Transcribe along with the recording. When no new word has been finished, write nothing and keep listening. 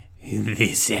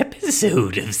This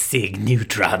episode of Sig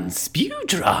Neutron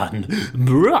Sputron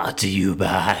brought to you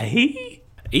by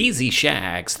Easy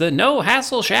Shacks, the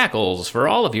no-hassle shackles for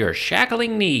all of your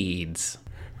shackling needs.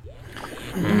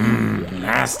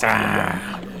 Master.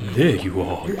 There you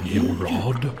are,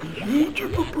 Nimrod.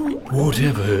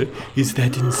 Whatever is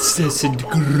that incessant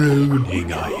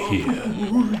groaning I hear?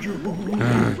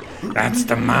 That's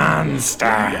the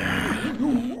monster.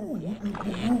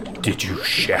 Did you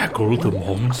shackle the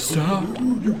monster?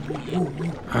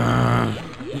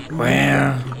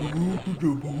 Well,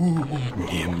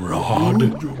 Nimrod,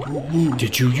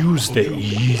 did you use the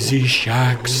Easy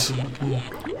Shacks?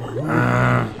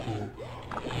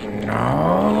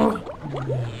 no.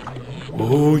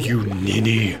 Oh, you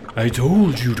ninny. I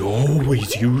told you to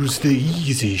always use the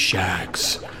Easy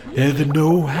Shacks. They're the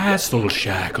no-hassle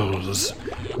shackles.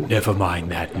 Never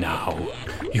mind that now.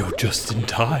 You're just in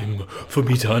time for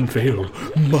me to unveil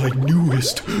my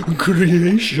newest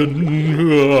creation.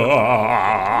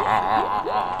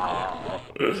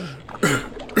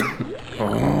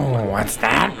 Oh, what's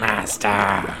that, Master?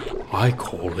 I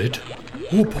call it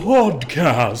a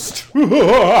podcast.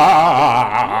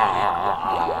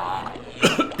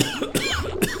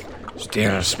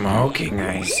 Still smoking,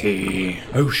 I see.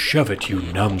 Oh, shove it, you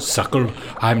numbsuckle.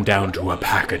 I'm down to a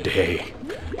pack a day.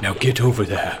 Now get over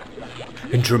there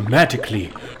and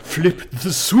dramatically flip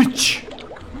the switch.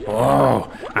 Oh,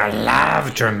 I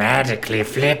love dramatically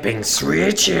flipping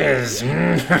switches.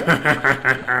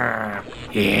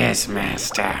 Yes,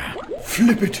 Master.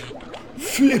 Flip it.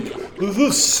 Flip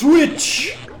the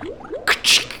switch.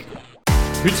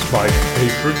 It's my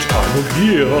favorite time of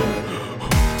year.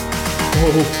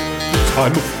 Oh, the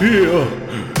time of fear.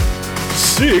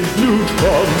 Sig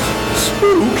Neutron's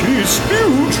Spooky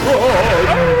Sputron.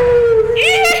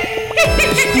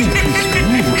 Spooky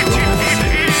Sputron.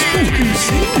 Spooky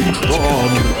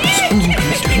Sputron. Spooky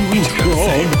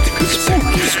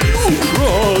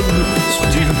Sputron.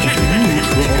 Spooky Sputron.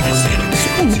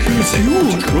 Spooky Sputron. Spooky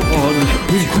Sputron.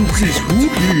 Spooky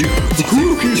Spooky.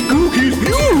 Spooky Spooky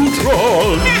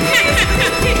Sputron.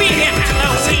 Happy Halloween! Happy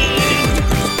Halloween!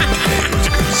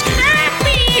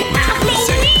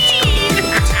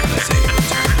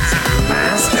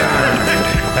 Master, the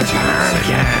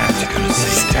podcast is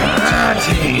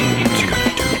starting.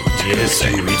 Yes,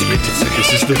 you idiot. This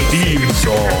is the theme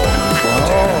song.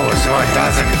 Oh, so it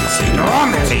doesn't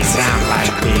normally sound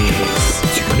like this.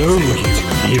 No,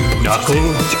 you knuckle.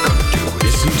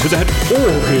 Listen to that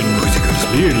organ.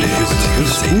 Clearly, this is the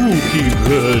spooky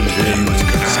version.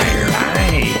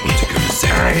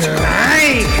 I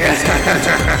like.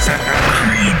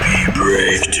 Creepy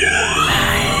breakdown.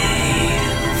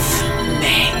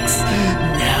 Makes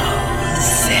no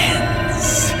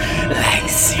sense. Like,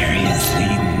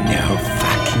 seriously, no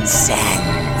fucking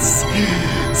sense.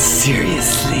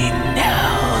 Seriously,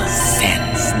 no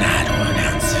sense. Not 1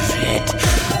 ounce of it.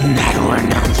 Not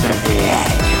 1 ounce of it.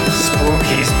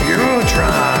 Spooky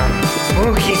Sputron.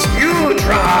 Spooky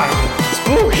Sputron.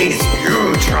 Spooky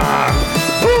Sputron.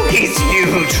 Spooky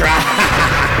Sputron.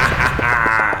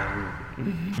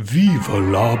 Viva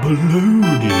la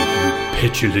baloney, you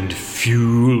petulant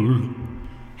fuel.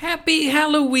 Happy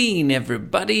Halloween,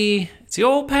 everybody! It's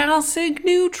your old pal Sig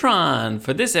Neutron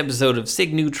for this episode of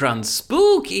Sig Neutron's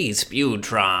Spooky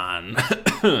Sputron.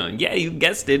 Yeah, you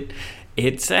guessed it.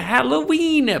 It's a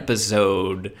Halloween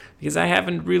episode because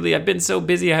I've been so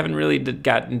busy, I haven't really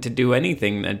gotten to do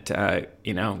anything that,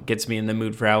 gets me in the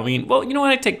mood for Halloween. Well, you know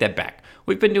what? I take that back.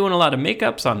 We've been doing a lot of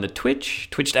makeups on the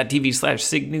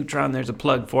twitch.tv/Sig Neutron. There's a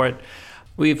plug for it.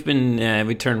 We've been,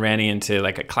 we turned Randy into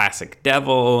like a classic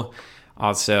devil.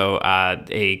 Also,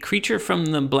 a creature from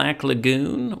the Black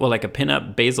Lagoon. Well, like a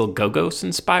pinup Basil Gogos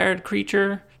inspired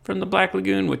creature from the Black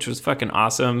Lagoon, which was fucking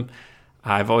awesome.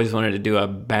 I've always wanted to do a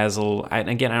Basil,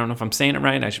 again, I don't know if I'm saying it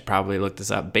right. I should probably look this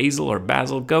up. Basil or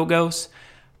Basil Gogos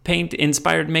paint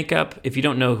inspired makeup. If you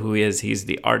don't know who he is, he's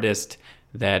the artist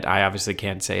that I obviously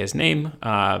can't say his name,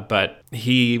 but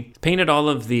he painted all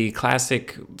of the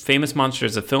classic famous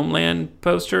Monsters of Filmland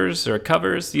posters or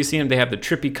covers. You see them, they have the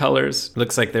trippy colors.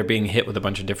 Looks like they're being hit with a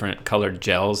bunch of different colored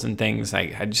gels and things.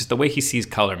 I just, the way he sees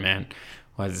color, man,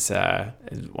 was, I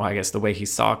guess the way he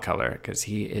saw color, because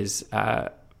he is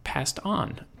passed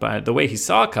on. But the way he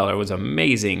saw color was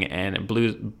amazing, and it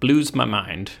blues my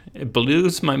mind. It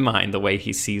blues my mind the way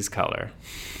he sees color.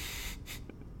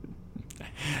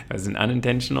 It was an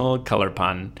unintentional color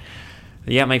pun.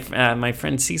 Yeah, my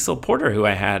friend Cecil Porter, who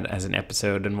I had as an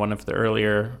episode in one of the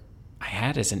earlier...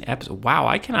 Wow,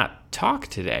 I cannot talk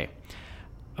today.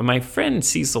 My friend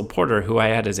Cecil Porter, who I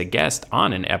had as a guest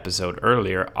on an episode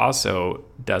earlier, also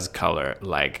does color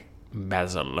like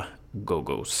Basil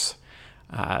Gogos.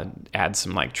 add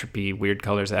some like trippy, weird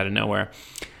colors out of nowhere.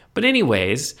 But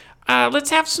anyways, let's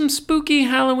have some spooky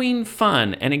Halloween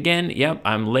fun. And again, yep,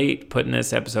 I'm late putting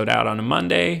this episode out on a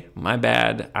Monday. My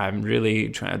bad. I'm really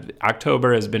trying.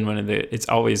 October has been it's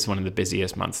always one of the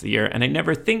busiest months of the year. And I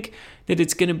never think that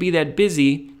it's going to be that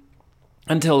busy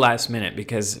until last minute,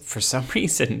 because for some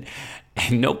reason,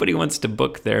 nobody wants to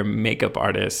book their makeup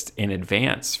artist in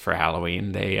advance for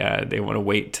Halloween. They want to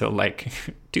wait till like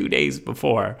 2 days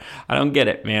before. I don't get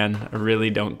it, man. I really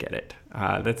don't get it.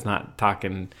 That's not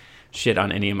talking shit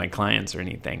on any of my clients or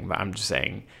anything, but I'm just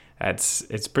saying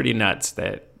it's pretty nuts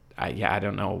that I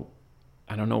don't know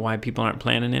why people aren't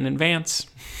planning in advance.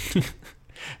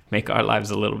 Make our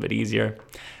lives a little bit easier.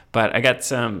 But I got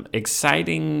some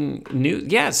exciting news.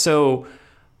 Yeah, so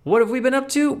what have we been up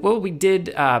to? Well, we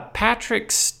did Patrick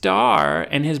Star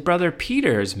and his brother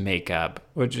Peter's makeup,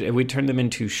 which we turned them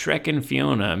into Shrek and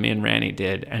Fiona, me and Randy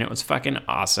did, and it was fucking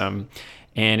awesome.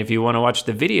 And if you want to watch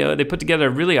the video, they put together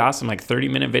a really awesome, like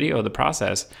 30-minute video of the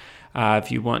process.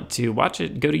 If you want to watch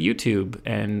it, go to YouTube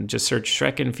and just search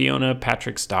Shrek and Fiona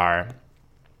Patrick Star,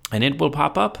 and it will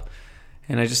pop up.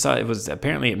 And I just thought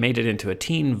it made it into a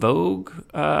Teen Vogue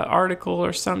article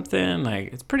or something.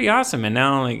 Like, it's pretty awesome. And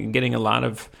now like getting a lot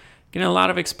of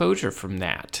exposure from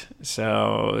that.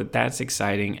 So that's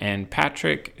exciting. And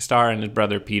Patrick Star and his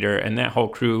brother Peter and that whole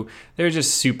crew, they're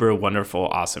just super wonderful,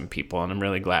 awesome people. And I'm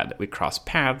really glad that we crossed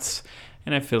paths.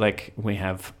 And I feel like we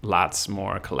have lots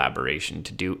more collaboration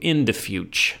to do in the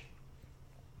future.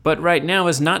 But right now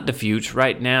is not the future.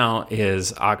 Right now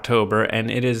is October, and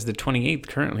it is the 28th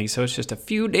currently, so it's just a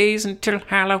few days until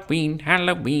Halloween, la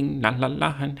la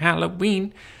la, and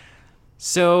Halloween.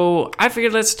 So I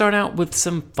figured let's start out with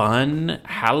some fun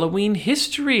Halloween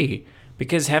history.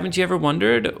 Because haven't you ever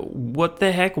wondered, why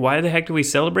the heck do we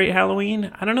celebrate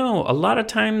Halloween? I don't know. A lot of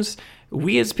times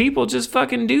we as people just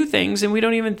fucking do things and we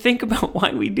don't even think about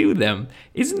why we do them.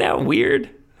 Isn't that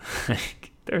weird?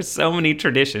 There's so many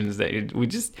traditions that we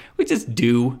just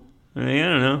do. I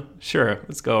don't know. Sure,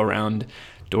 let's go around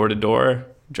door to door,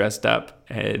 dressed up,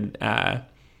 and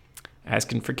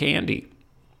asking for candy.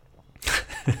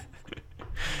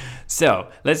 So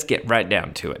let's get right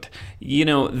down to it. You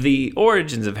know, the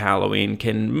origins of Halloween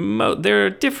there are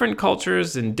different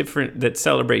cultures and that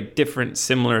celebrate different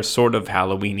similar sort of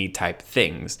Halloween-y type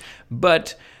things.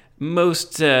 But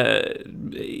most,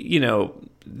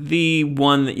 the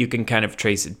one that you can kind of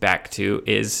trace it back to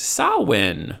is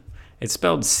Samhain. It's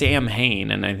spelled Sam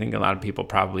Hain, and I think a lot of people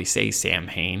probably say Sam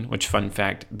Hain, which, fun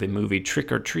fact, the movie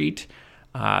Trick or Treat,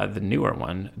 the newer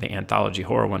one, the anthology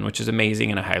horror one, which is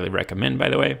amazing and I highly recommend, by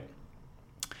the way,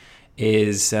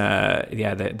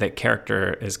 that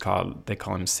character is they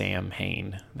call him Sam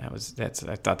Hain. I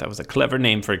thought that was a clever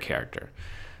name for a character.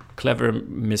 Clever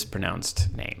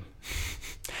mispronounced name.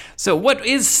 So what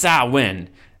is Samhain?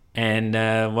 And,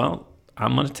 I'm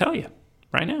going to tell you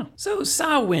right now. So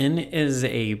Samhain is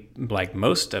like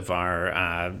most of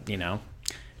our,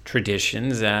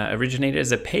 traditions, originated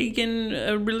as a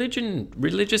pagan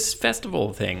religious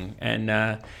festival thing.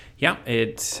 And,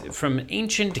 it's from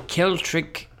ancient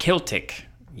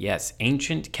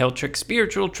ancient Celtic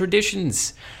spiritual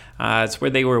traditions. It's where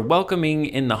they were welcoming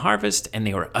in the harvest and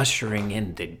they were ushering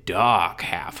in the dark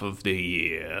half of the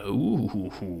year.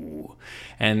 Ooh.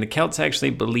 And the Celts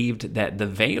actually believed that the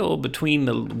veil between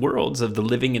the worlds of the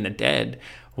living and the dead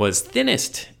was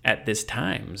thinnest at this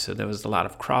time. So there was a lot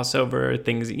of crossover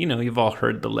things. You know, you've all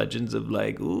heard the legends of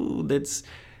like, ooh, that's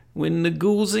when the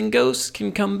ghouls and ghosts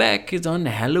can come back is on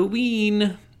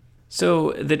Halloween.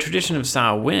 So the tradition of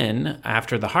Samhain,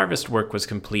 after the harvest work was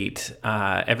complete,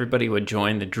 everybody would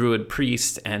join the druid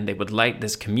priests and they would light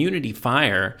this community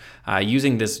fire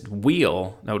using this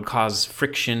wheel that would cause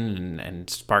friction and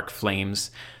spark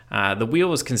flames. The wheel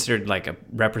was considered like a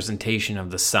representation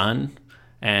of the sun,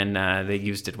 and they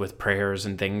used it with prayers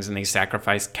and things, and they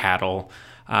sacrificed cattle.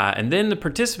 And then the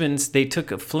participants, they took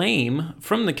a flame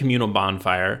from the communal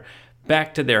bonfire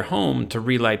back to their home to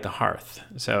relight the hearth.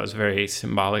 So it was very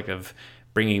symbolic of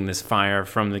bringing this fire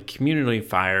from the community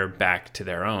fire back to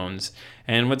their own.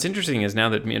 And what's interesting is now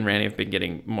that me and Randy have been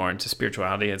getting more into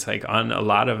spirituality, it's like on a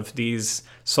lot of these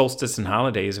solstice and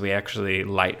holidays, we actually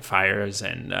light fires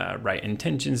and write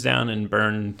intentions down and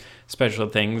burn special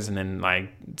things and then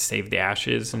like save the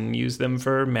ashes and use them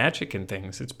for magic and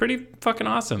things. It's pretty fucking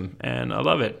awesome and I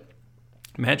love it.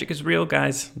 Magic is real,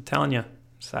 guys. I'm telling you.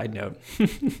 Side note.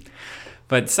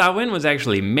 But Samhain was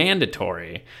actually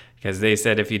mandatory because they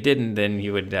said if you didn't, then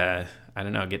you would,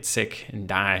 get sick and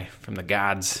die from the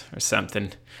gods or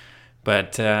something.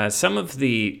 But some of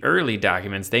the early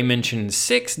documents, they mentioned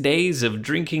 6 days of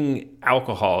drinking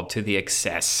alcohol to the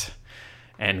excess.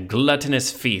 and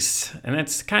gluttonous feasts. And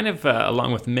that's kind of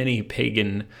along with many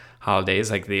pagan holidays,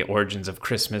 like the origins of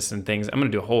Christmas and things. I'm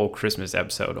going to do a whole Christmas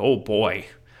episode. Oh boy,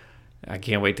 I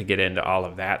can't wait to get into all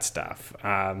of that stuff.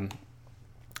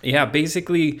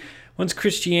 Basically, once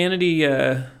Christianity,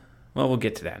 we'll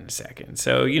get to that in a second.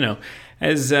 So,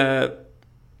 as, I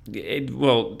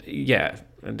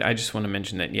just want to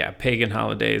mention that, pagan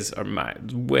holidays are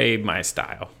my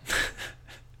style.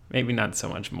 Maybe not so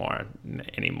much more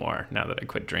anymore now that I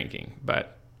quit drinking,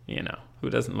 but, who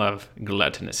doesn't love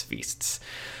gluttonous feasts?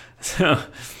 So,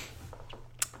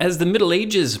 as the Middle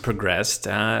Ages progressed,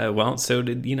 so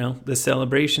did, the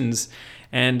celebrations.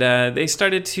 And they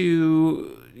started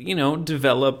to,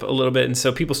 develop a little bit. And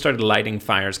so people started lighting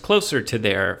fires closer to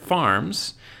their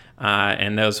farms.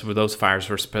 And those fires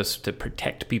were supposed to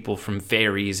protect people from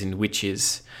fairies and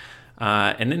witches.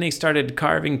 And then they started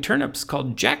carving turnips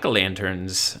called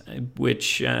jack-o'-lanterns,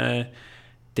 which,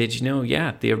 did you know,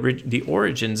 the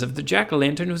origins of the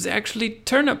jack-o'-lantern was actually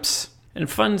turnips. And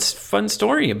fun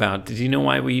story about, did you know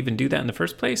why we even do that in the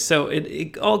first place? So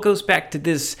it all goes back to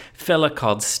this fella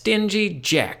called Stingy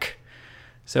Jack.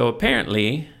 So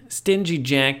apparently, Stingy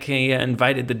Jack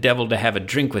invited the devil to have a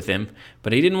drink with him,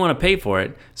 but he didn't want to pay for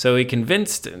it. So he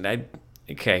convinced, I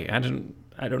don't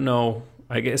know.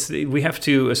 I guess we have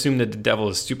to assume that the devil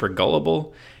is super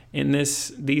gullible in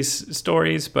these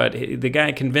stories, but the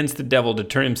guy convinced the devil to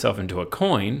turn himself into a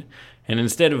coin. And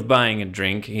instead of buying a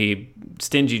drink,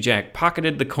 Stingy Jack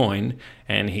pocketed the coin,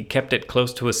 and he kept it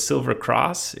close to a silver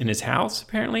cross in his house,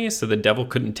 apparently, so the devil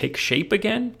couldn't take shape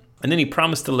again. And then he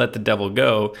promised to let the devil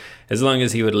go as long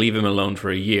as he would leave him alone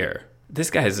for a year. This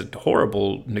guy is a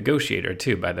horrible negotiator,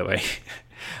 too, by the way.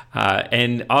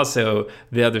 And also,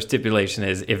 the other stipulation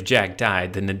is if Jack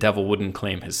died, then the devil wouldn't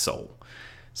claim his soul.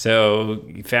 So,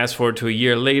 fast forward to a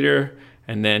year later,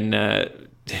 and then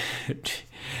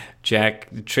Jack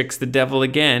tricks the devil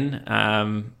again,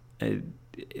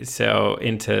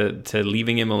 into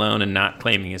leaving him alone and not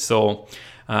claiming his soul.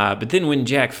 But then when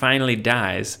Jack finally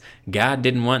dies, God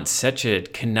didn't want such a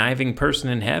conniving person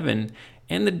in heaven,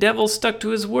 and the devil stuck to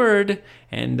his word,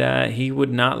 and he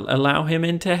would not allow him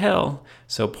into hell.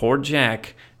 So poor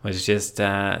Jack was just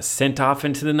sent off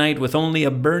into the night with only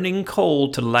a burning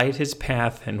coal to light his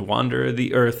path and wander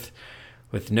the earth,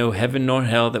 with no heaven nor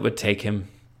hell that would take him.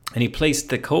 And he placed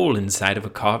the coal inside of a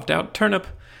carved-out turnip,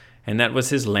 and that was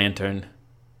his lantern.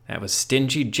 That was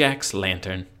Stingy Jack's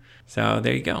lantern. So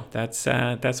there you go. That's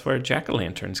where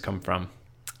jack-o'-lanterns come from.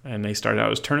 And they started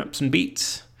out as turnips and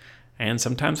beets, and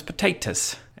sometimes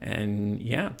potatoes. And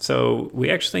so we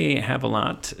actually have a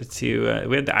lot to,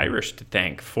 we have the Irish to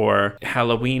thank for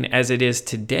Halloween as it is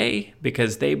today,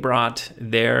 because they brought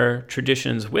their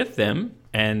traditions with them,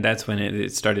 and that's when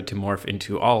it started to morph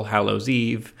into All Hallows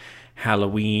Eve,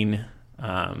 Halloween.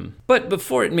 But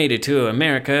before it made it to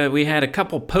America, we had a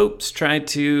couple popes try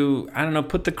to,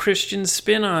 put the Christian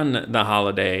spin on the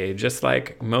holiday, just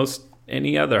like most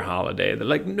any other holiday. They're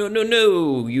like, no,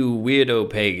 you weirdo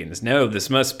pagans. No,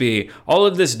 all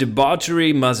of this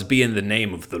debauchery must be in the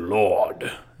name of the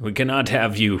Lord. We cannot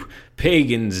have you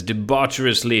pagans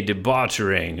debaucherously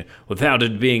debauchering without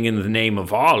it being in the name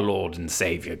of our Lord and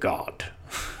Savior God.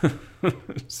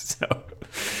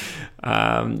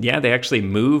 They actually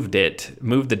moved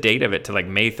the date of it to like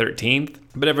May 13th.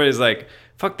 But everybody's like,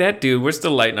 fuck that, dude. We're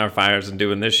still lighting our fires and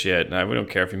doing this shit. We don't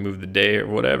care if you move the day or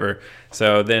whatever.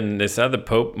 So then this other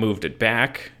pope moved it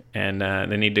back, and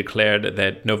then he declared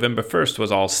that November 1st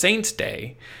was All Saints'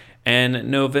 Day, and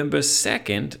November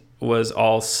 2nd was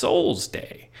All Souls'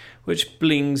 Day, which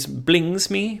blings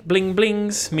me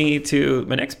to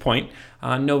my next point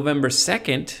on November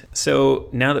 2nd. So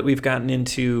now that we've gotten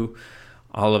into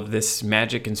all of this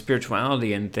magic and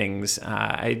spirituality and things,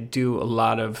 I do a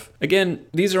lot of, again,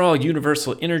 these are all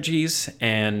universal energies,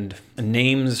 and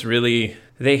names really,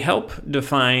 they help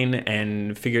define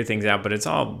and figure things out, but it's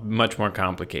all much more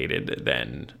complicated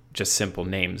than just simple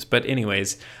names. But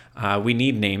anyways, we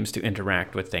need names to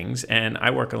interact with things, and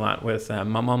I work a lot with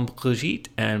Maman Brigitte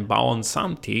and Baon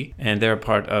Samti, and they're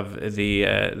part of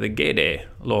the Gede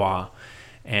Loa.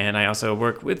 And I also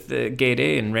work with the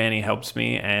Gede, and Rani helps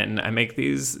me, and I make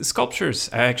these sculptures.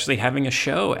 I'm actually having a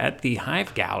show at the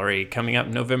Hive Gallery coming up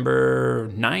November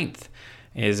 9th.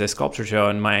 Is a sculpture show,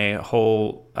 and my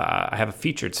whole I have a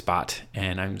featured spot,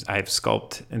 and I've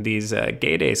sculpted these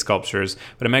Gede sculptures,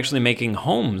 but I'm actually making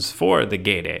homes for the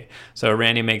Gede. So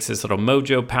Randy makes this little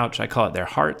mojo pouch, I call it their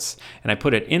hearts, and I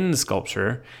put it in the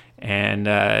sculpture. And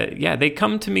they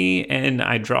come to me, and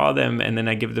I draw them, and then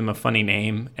I give them a funny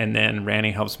name, and then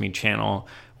Randy helps me channel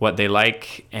what they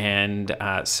like. And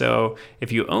so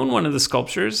if you own one of the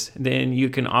sculptures, then you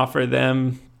can offer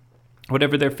them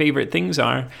whatever their favorite things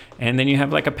are. And then you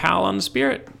have like a pal on the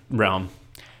spirit realm.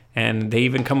 And they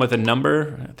even come with a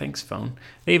number. Thanks, phone.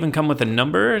 They even come with a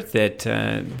number that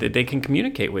they can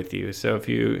communicate with you. So if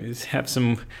you have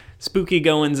some spooky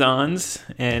goings-ons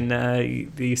and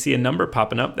you see a number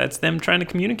popping up, that's them trying to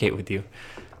communicate with you.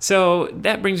 So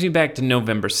that brings me back to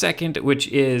November 2nd, which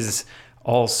is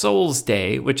All Souls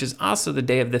Day, which is also the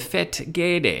day of the Fête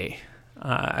Gede.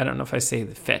 I don't know if I say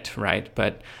the fête right,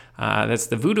 but that's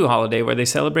the voodoo holiday where they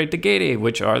celebrate the Gede,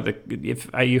 which are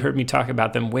you heard me talk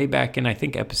about them way back in, I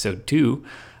think, episode 2.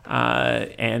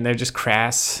 And they're just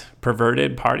crass,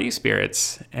 perverted party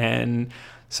spirits. And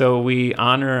so we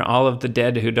honor all of the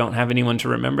dead who don't have anyone to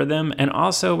remember them. And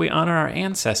also we honor our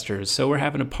ancestors. So we're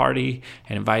having a party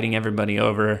and inviting everybody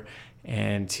over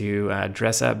and to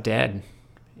dress up dead.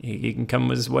 You can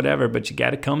come as whatever, but you got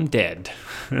to come dead.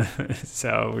 So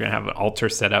we're going to have an altar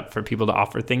set up for people to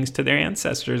offer things to their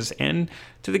ancestors and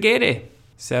to the Gede.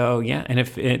 So yeah, and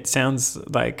if it sounds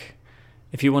like,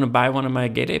 if you want to buy one of my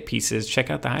Gede pieces, check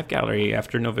out the Hive Gallery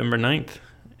after November 9th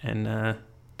and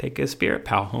take a spirit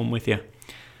pal home with you.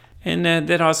 And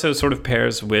that also sort of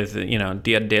pairs with,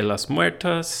 Dia de los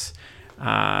Muertos.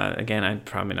 Again, I'm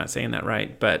probably not saying that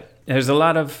right, but there's a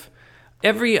lot of,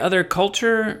 every other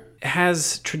culture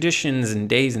has traditions and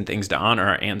days and things to honor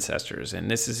our ancestors.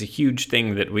 And this is a huge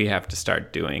thing that we have to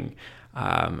start doing.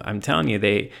 I'm telling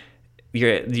you,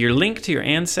 your link to your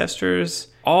ancestors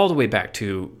all the way back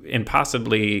to, and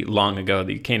possibly long ago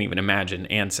that you can't even imagine,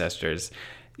 ancestors.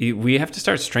 We have to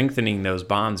start strengthening those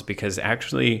bonds because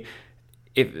actually,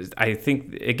 I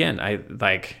think, again,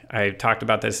 I talked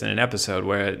about this in an episode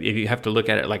where you have to look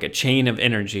at it like a chain of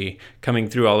energy coming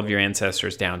through all of your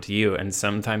ancestors down to you. And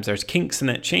sometimes there's kinks in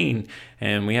that chain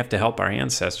and we have to help our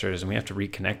ancestors and we have to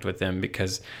reconnect with them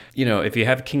because, if you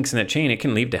have kinks in that chain, it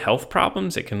can lead to health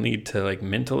problems. It can lead to like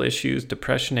mental issues,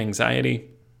 depression, anxiety.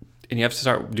 And you have to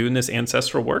start doing this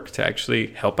ancestral work to actually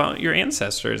help out your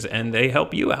ancestors and they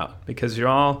help you out because you're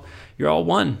all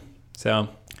one. So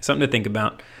something to think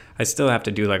about. I still have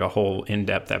to do like a whole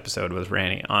in-depth episode with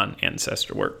Randy on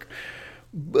ancestor work.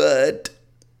 But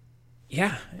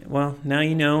yeah, well, now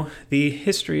you know the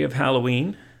history of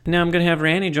Halloween. Now I'm going to have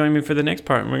Randy join me for the next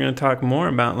part, and we're going to talk more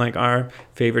about like our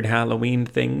favorite Halloween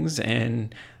things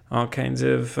and all kinds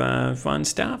of fun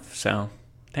stuff. So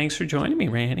thanks for joining me,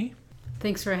 Randy.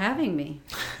 Thanks for having me.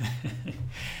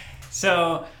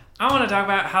 So I want to talk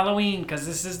about Halloween because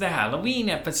this is the Halloween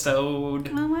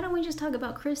episode. Well, why don't we just talk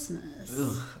about Christmas?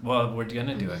 Ugh. Well, we're going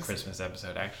to do a Christmas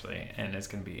episode, actually, and it's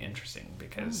going to be interesting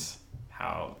because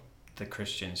how the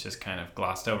Christians just kind of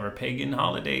glossed over pagan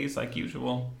holidays like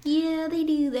usual. Yeah, they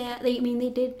do that. They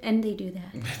did, and they do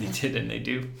that. They did, and they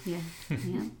do. Yeah.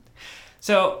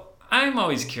 So I'm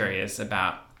always curious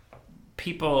about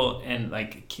people and,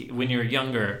 like, when you're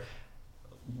younger,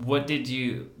 what did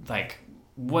you, like,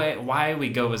 why we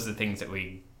go as the things that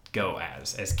we go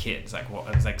as kids. Like, well,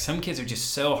 it's like some kids are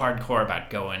just so hardcore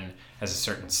about going as a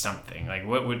certain something. Like,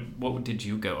 what did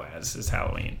you go as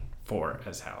Halloween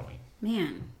as Halloween?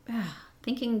 Man,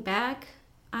 thinking back,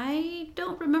 I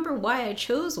don't remember why I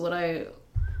chose what I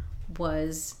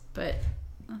was, but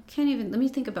I can't even. Let me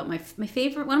think about my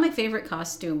favorite. One of my favorite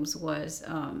costumes was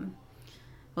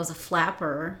a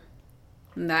flapper.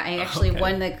 And that I actually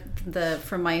won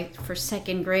for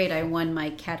second grade. I won my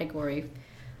category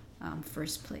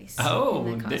first place. Oh,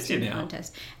 in the did you know?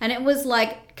 contest. And it was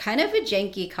like kind of a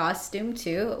janky costume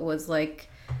too. It was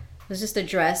just a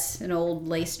dress, an old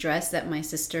lace dress that my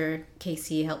sister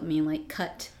Casey helped me like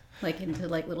cut like into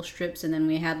like little strips, and then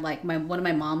we had like one of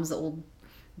my mom's old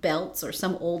belts or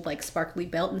some old like sparkly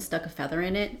belt and stuck a feather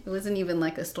in it. It wasn't even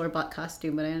like a store-bought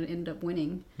costume, but I ended up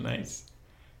winning. Nice.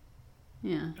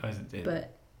 Yeah,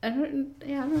 But I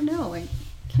don't know. I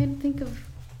can't think of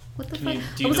what the fuck.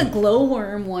 I was a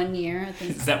glowworm one year, I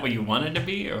think. Is that what you wanted to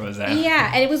be, or was that?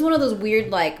 Yeah, and it was one of those weird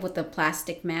like with the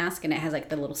plastic mask, and it has like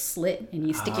the little slit, and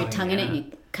you stick your tongue in it, and you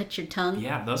cut your tongue.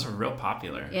 Yeah, those are real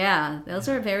popular. Yeah, those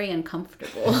are very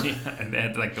uncomfortable. Yeah, and they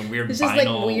had like the weird. It's just like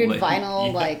weird vinyl.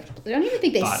 Yeah. Like I don't even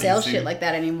think they sell Bodysuit. shit like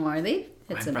that anymore. My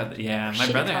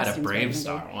brother had a Brave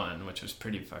Star one, which was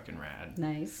pretty fucking rad.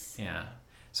 Nice. Yeah.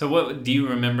 So what do you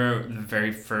remember the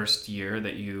very first year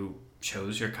that you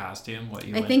chose your costume?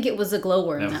 I think it was a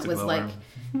glowworm. That was like,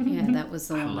 yeah, that was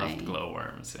the one. I loved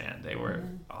glowworms, man. They were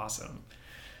awesome.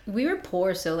 We were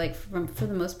poor, so like for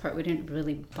the most part, we didn't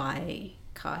really buy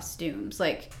costumes.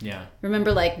 Like, yeah.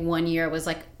 Remember, like one year was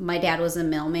like my dad was a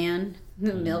mailman,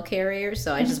 mail carrier,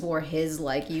 so I just wore his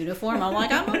like uniform. I'm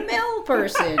like, I'm a mail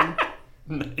person.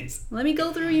 Nice. Let me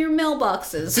go through your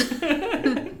mailboxes.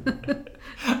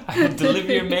 I'll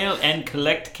deliver your mail and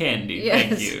collect candy. Yes.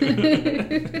 Thank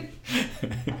you.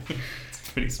 It's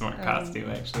a pretty smart costume,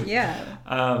 actually.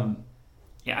 Yeah.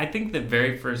 Yeah, I think the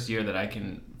very first year that I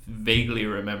can vaguely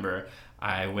remember,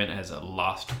 I went as a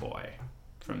Lost Boy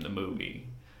from the movie.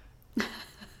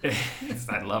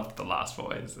 I loved the Lost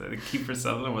Boys. Kiefer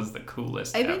Sutherland was the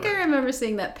coolest I think ever. I remember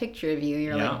seeing that picture of you.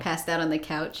 You're Yeah. like passed out on the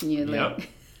couch and you're like... Yep.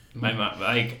 My mom,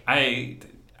 like, I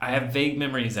have vague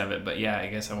memories of it, but yeah, I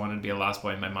guess I wanted to be a Lost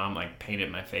Boy, and my mom, like,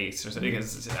 painted my face or something,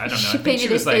 because, I don't know. She I think painted she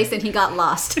his was, face like, and he got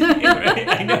lost. right?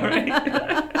 I know,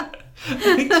 right?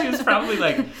 I think she was probably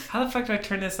like, how the fuck do I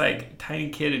turn this, like, tiny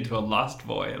kid into a Lost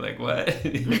Boy? Like, what?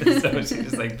 So she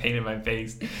just, like, painted my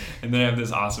face. And then I have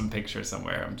this awesome picture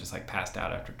somewhere. I'm just, like, passed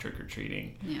out after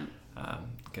trick-or-treating. Yeah.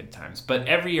 Good times. But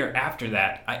every year after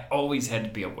that, I always had to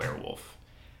be a werewolf.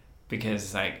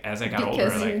 Because, like, as I got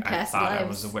Because older, in like, I past thought I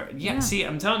lives. was aware. Yeah, see,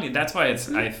 I'm telling you, that's why I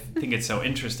think it's so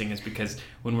interesting, is because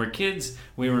when we're kids,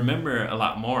 we remember a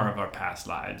lot more of our past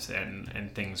lives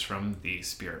and things from the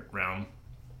spirit realm.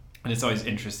 And it's always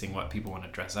interesting what people want to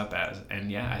dress up as. And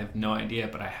yeah, I have no idea,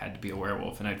 but I had to be a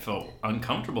werewolf. And I'd feel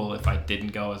uncomfortable if I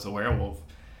didn't go as a werewolf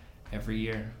every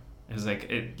year. It was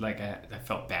like, I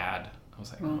felt bad. I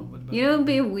was like, oh, what about You know, it'd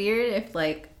be weird if,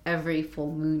 like, every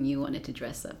full moon you wanted to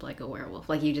dress up like a werewolf.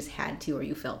 Like, you just had to or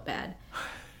you felt bad.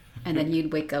 And then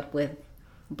you'd wake up with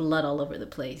blood all over the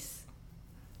place.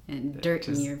 And dirt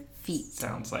in just your feet.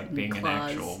 sounds like and being an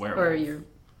claws. actual werewolf. Or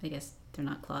I guess they're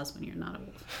not claws when you're not a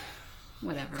wolf.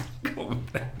 Whatever. Go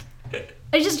with that.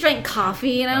 I just drank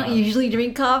coffee, and I don't usually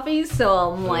drink coffee,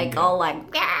 so I'm like, all like,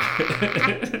 ah!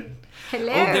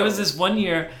 Hello. Oh, there was this one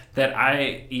year that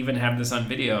I even have this on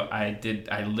video.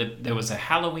 There was a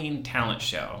Halloween talent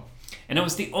show, and I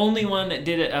was the only one that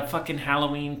did a fucking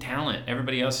Halloween talent.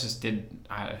 Everybody else just did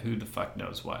who the fuck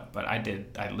knows what. But I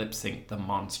lip synced the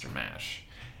Monster Mash,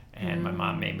 and my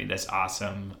mom made me this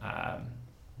awesome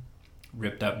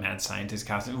ripped up mad scientist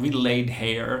costume. We laid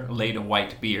a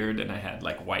white beard, and I had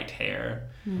like white hair.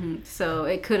 So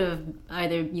you could have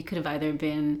either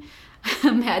been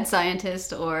a mad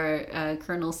scientist or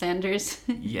Colonel Sanders.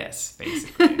 Yes,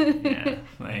 basically. Yeah,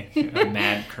 like a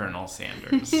mad Colonel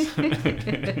Sanders.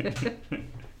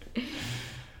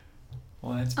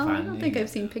 Well, that's fun. I don't think I've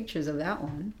seen pictures of that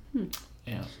one.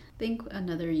 Yeah. I think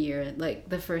another year, like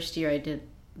the first year I did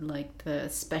like the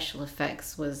special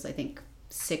effects was, I think,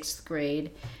 6th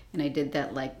grade, and I did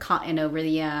that like cotton over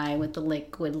the eye with the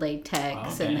liquid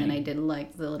latex, and then I did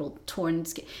like the little torn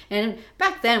skin. And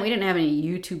back then we didn't have any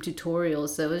YouTube tutorials,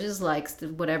 so it was just like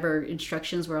whatever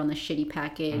instructions were on the shitty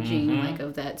packaging, like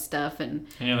of that stuff. And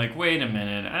you're like, wait a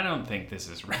minute, I don't think this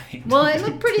is right. well, it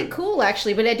looked pretty cool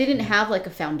actually, but I didn't have like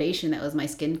a foundation that was my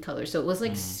skin color, so it was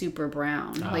like super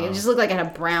brown. Like it just looked like I had a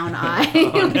brown eye,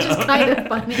 which is kind of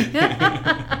funny.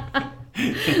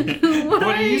 What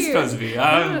are you supposed to be?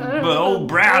 I'm old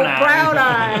brown eye. Brown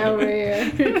eye over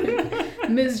here.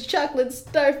 Ms. Chocolate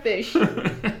Starfish.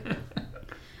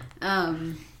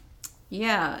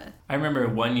 Yeah. I remember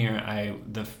one year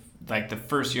the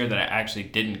first year that I actually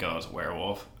didn't go as a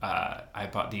werewolf, I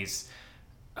bought these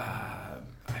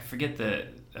I forget the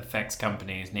effects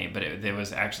company's name, but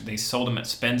they sold them at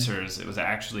Spencer's. It was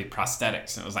actually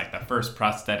prosthetics, and it was like the first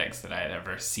prosthetics that I had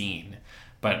ever seen.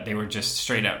 But they were just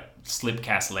straight up slip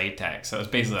cast latex. So it was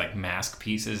basically like mask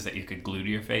pieces that you could glue to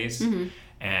your face.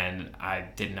 And I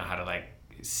didn't know how to like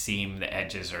seam the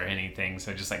edges or anything.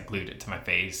 So I just like glued it to my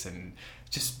face and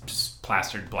just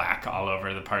plastered black all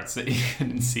over the parts that you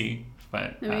couldn't see.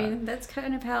 But I mean, that's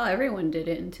kind of how everyone did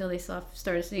it until they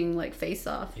started seeing like Face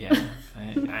Off. Yeah,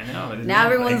 I know. Now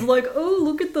everyone's like, oh,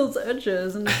 look at those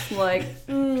edges. And it's like,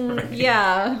 Right.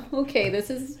 yeah, okay, this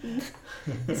is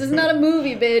not a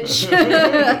movie, bitch.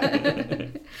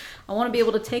 I want to be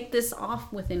able to take this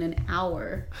off within an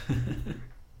hour.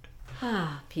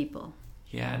 People.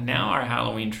 Yeah, now our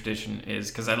Halloween tradition is,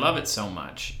 because I love it so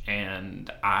much,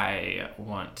 and I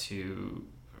want to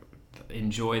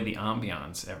enjoy the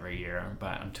ambiance every year,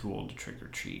 but I'm too old to trick or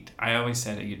treat. I always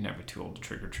said that you're never too old to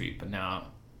trick or treat, but now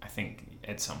I think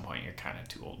at some point you're kind of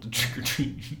too old to trick or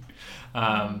treat.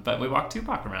 But we walk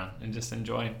Tupac around and just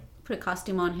enjoy. Put a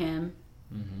costume on him.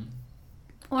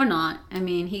 Or not. I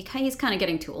mean, he's kind of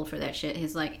getting too old for that shit.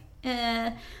 He's like,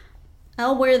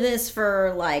 I'll wear this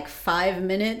for like 5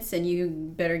 minutes and you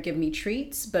better give me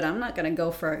treats, but I'm not going to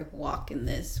go for a walk in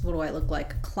this. What do I look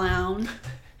like, a clown?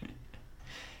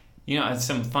 You know,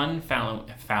 some fun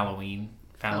Halloween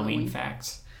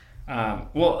facts.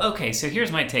 Well, okay, so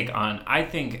here's my take on, I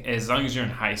think as long as you're in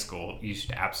high school, you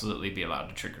should absolutely be allowed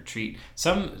to trick or treat.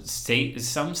 Some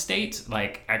states,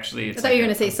 like, actually it's I thought you were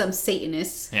going to say some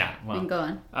Satanists. Yeah, well, Go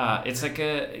on. it's like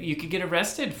you could get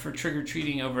arrested for trick or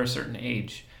treating over a certain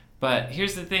age. But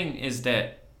here's the thing: is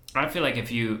that I feel like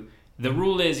the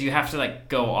rule is you have to like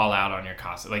go all out on your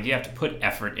costume. Like you have to put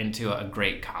effort into a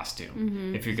great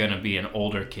costume if you're gonna be an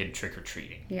older kid trick or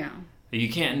treating. Yeah.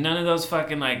 You can't none of those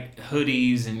fucking like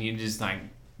hoodies and you just like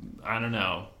I don't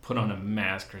know put on a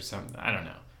mask or something. I don't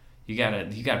know. You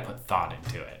gotta put thought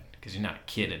into it because you're not a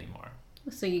kid anymore.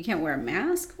 So you can't wear a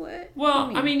mask? What?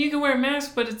 Well, I mean, you can wear a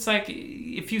mask, but it's like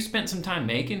if you spent some time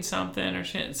making something or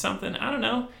something, I don't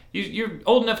know. You're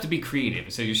old enough to be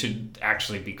creative, so you should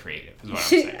actually be creative, is what I'm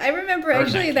saying. I remember,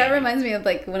 actually, that reminds me of,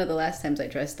 like, one of the last times I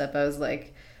dressed up. I was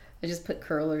like, I just put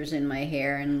curlers in my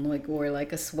hair and, like, wore,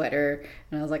 like, a sweater.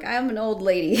 And I was like, I'm an old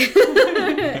lady.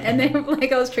 And then,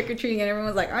 like, I was trick-or-treating and everyone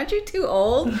was like, aren't you too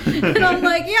old? And I'm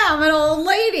like, yeah, I'm an old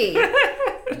lady.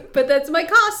 But that's my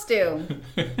costume.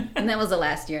 And that was the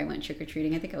last year I went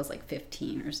trick-or-treating. I think I was, like,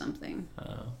 15 or something.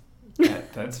 Oh.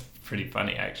 That's pretty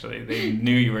funny, actually. They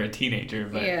knew you were a teenager,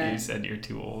 but you said you're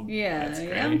too old. Yeah, that's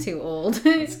great. I'm too old.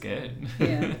 That's good.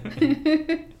 Yeah.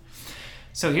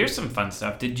 So here's some fun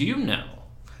stuff. Did you know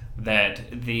that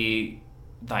the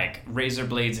like razor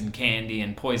blades and candy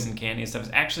and poison candy and stuff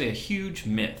is actually a huge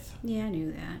myth? Yeah, I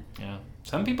knew that. Yeah.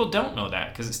 Some people don't know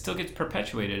that because it still gets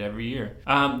perpetuated every year.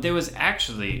 There was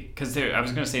actually, because I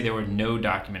was going to say there were no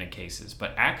documented cases,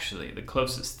 but actually the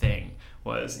closest thing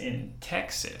was in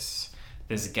Texas.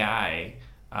 This guy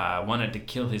wanted to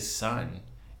kill his son,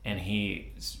 and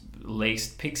he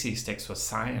laced pixie sticks with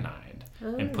cyanide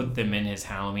and put them in his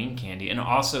Halloween candy, and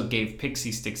also gave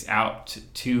pixie sticks out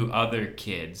to other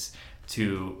kids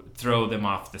to throw them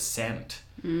off the scent.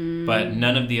 But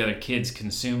none of the other kids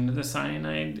consumed the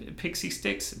cyanide pixie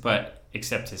sticks, but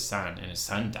except his son, and his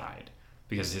son died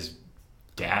because his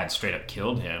dad straight up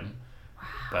killed him. Wow.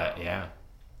 But yeah.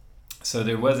 So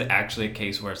there was actually a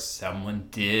case where someone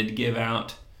did give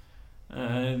out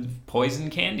poison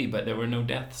candy, but there were no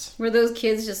deaths. Were those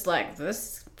kids just like,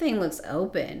 this thing looks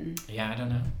open? Yeah, I don't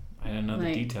know. I don't know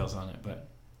the details on it, but...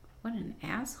 What an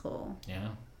asshole. Yeah.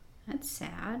 That's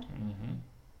sad. Mm-hmm.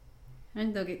 I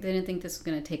didn't think this was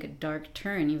going to take a dark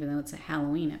turn, even though it's a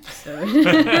Halloween episode.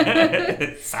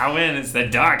 Samhain is the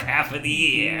dark half of the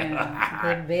year.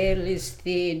 Yeah, the veil is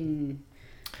thin.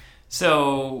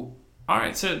 So, all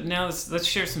right. So now let's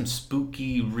share some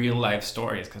spooky real life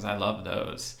stories because I love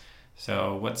those.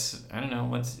 So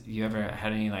you ever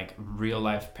had any like real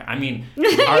life? I mean,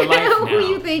 our life now. Who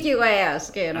you think you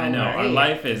ask? I know our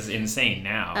life is insane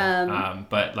now.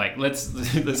 But like let's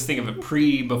think of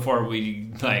it before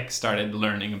we like started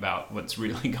learning about what's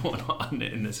really going on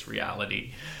in this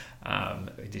reality.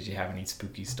 Did you have any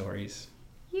spooky stories?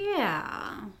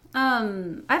 Yeah,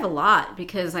 I have a lot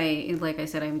because like I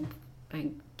said,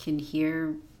 I can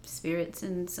hear spirits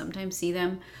and sometimes see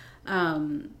them.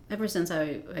 Ever since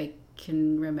I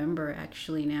can remember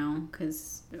actually now,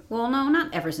 because no,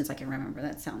 not ever since I can remember.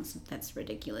 That's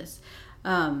ridiculous.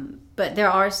 But there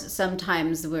are some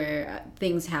times where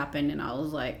things happen and I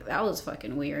was like, that was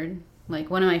fucking weird.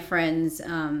 Like one of my friends,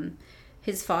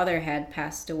 his father had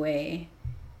passed away,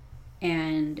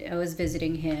 and I was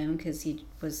visiting him because he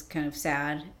was kind of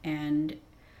sad, and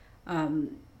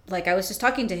like I was just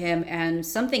talking to him and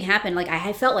something happened. Like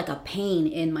I felt like a pain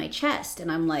in my chest,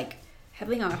 and I'm like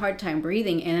having a hard time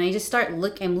breathing, and I just I'm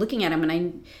looking at him,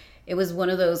 and it was one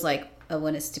of those like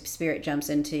when a spirit jumps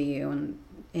into you and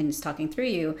is talking through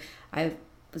you. I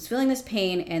was feeling this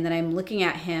pain, and then I'm looking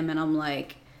at him, and I'm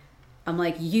like,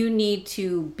 you need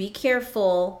to be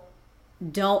careful.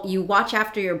 Don't you watch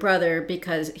after your brother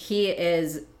because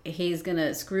he's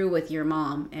gonna screw with your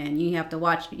mom, and you have to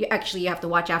watch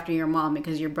after your mom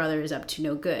because your brother is up to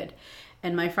no good.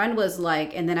 And my friend was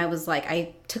like, and then I was like,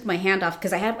 I took my hand off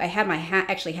because I had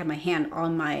my hand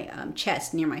on my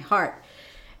chest near my heart,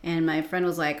 and my friend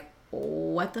was like,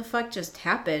 what the fuck just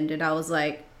happened? And I was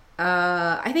like,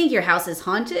 I think your house is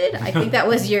haunted. I think that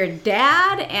was your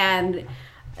dad. And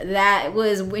that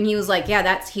was when he was like,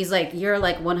 he's like, you're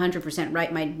like 100%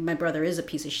 right. My brother is a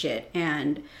piece of shit.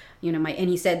 And, and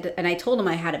he said, and I told him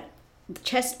I had a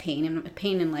chest pain and a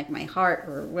pain in like my heart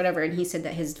or whatever. And he said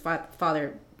that his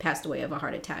father passed away of a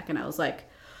heart attack. And I was like,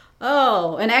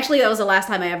 oh, and actually that was the last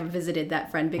time I ever visited that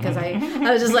friend because I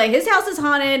was just like, his house is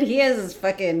haunted. He has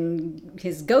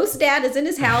his ghost dad is in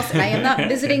his house, and I am not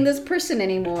visiting this person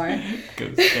anymore.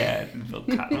 Ghost dad, Bill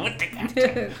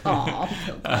Cosby. Aw,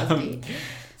 Bill Cosby.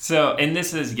 So, and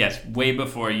this is, yes, way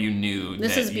before you knew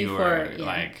This that is you before, were, yeah.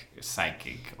 like,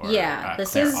 psychic or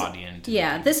this is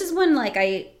clairaudient. this is when like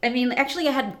I mean actually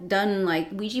I had done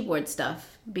like Ouija board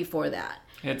stuff before that.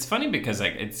 It's funny because,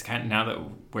 like, it's kind of, now that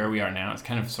where we are now, it's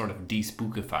kind of sort of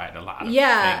de-spookified a lot of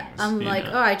Yeah, things. I'm you like,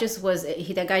 know? oh, I just was.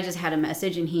 That guy just had a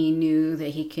message, and he knew that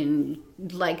he can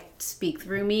like speak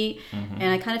through me, Mm-hmm.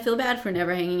 and I kind of feel bad for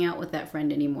never hanging out with that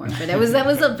friend anymore. But that was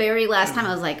the very last time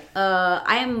I was like,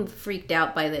 I am freaked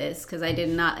out by this because I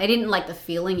didn't like the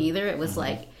feeling either. It was Mm-hmm.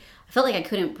 like I felt like I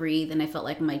couldn't breathe, and I felt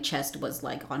like my chest was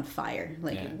like on fire.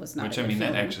 Like Yeah. it was not. Which, a I good mean, that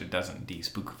feeling. actually doesn't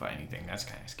de-spookify anything. That's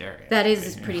kind of scary. That is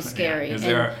actually, pretty you know? scary. Because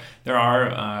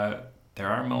And- there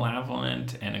are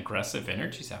malevolent and aggressive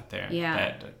energies out there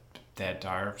Yeah. that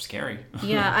are scary.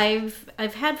 Yeah,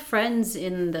 I've had friends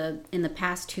in the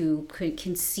past who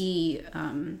can see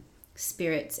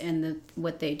spirits, and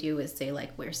what they do is they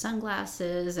like wear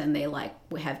sunglasses and they like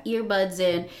have earbuds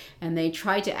in, and they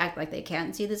try to act like they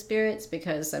can't see the spirits,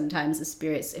 because sometimes the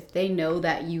spirits, if they know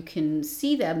that you can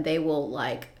see them, they will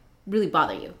like really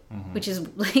bother you, which is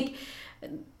like,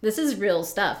 this is real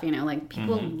stuff, you know, like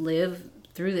people live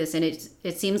through this, and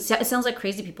it sounds like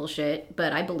crazy people shit,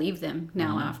 but I believe them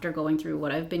now after going through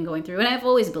what I've been going through, and I've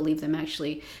always believed them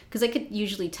actually, because I could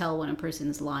usually tell when a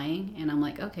person's lying, and I'm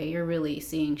like, okay, you're really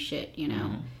seeing shit, you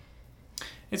know.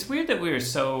 It's weird that we were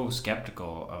so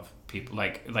skeptical of people,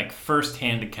 like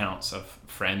first-hand accounts of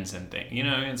friends and things. You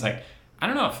know, it's like, I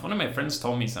don't know, if one of my friends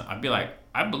told me something, I'd be like,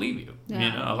 I believe you. You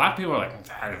Yeah. know, a lot of people are like,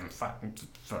 that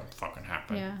doesn't fucking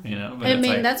happen. Yeah. You know, but I it's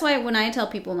mean, like, that's why when I tell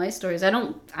people my stories, I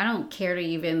don't care to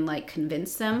even like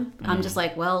convince them. I'm just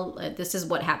like, well, this is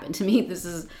what happened to me. This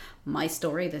is my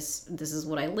story. This is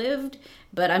what I lived.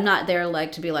 But I'm not there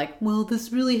like to be like, well,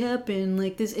 this really happened.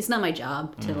 Like this, it's not my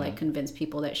job to like convince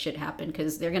people that shit happened,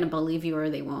 because they're gonna believe you or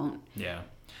they won't. yeah.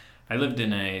 I lived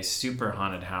in a super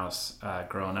haunted house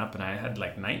growing up, and I had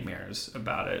like nightmares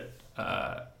about it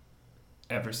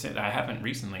ever since. I haven't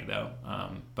recently though,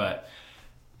 but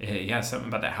yeah, something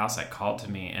about that house like called to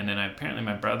me, and then apparently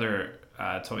my brother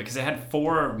told me, because it had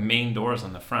 4 main doors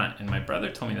on the front, and my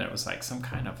brother told me that it was like some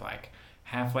kind of like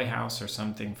halfway house or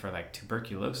something for like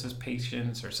tuberculosis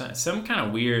patients or some kind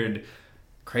of weird,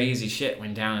 crazy shit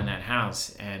went down in that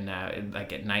house, and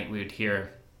like at night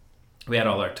we had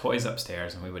all our toys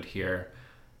upstairs, and we would hear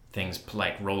things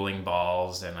like rolling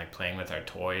balls and like playing with our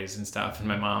toys and stuff. And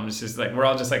my mom's just like, we're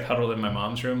all just like huddled in my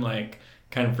mom's room, like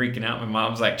kind of freaking out. My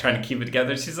mom's like trying to keep it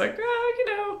together. She's like, oh, you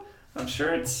know, I'm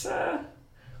sure it's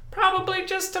probably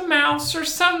just a mouse or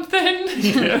something.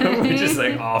 You know, we're just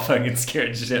like all fucking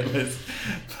scared shitless.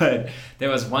 But there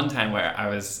was one time where I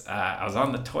was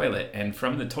on the toilet, and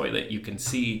from the toilet you can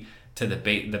see to the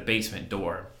basement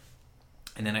door,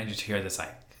 and then I just hear this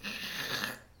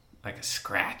like a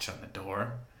scratch on the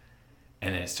door,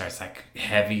 and then it starts like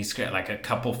heavy scratch, like a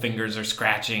couple fingers are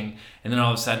scratching, and then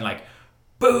all of a sudden like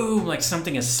boom, like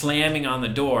something is slamming on the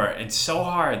door, and so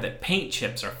hard that paint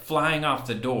chips are flying off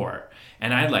the door.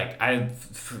 And I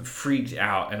freaked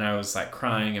out, and I was like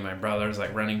crying, and my brother's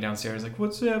like running downstairs like,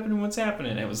 what's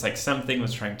happening? It was like something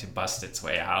was trying to bust its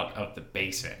way out of the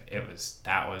basement.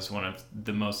 That was one of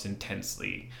the most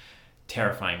intensely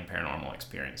terrifying paranormal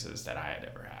experiences that I had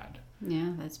ever had.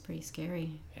 Yeah, that's pretty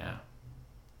scary. Yeah.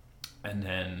 And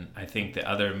then I think the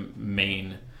other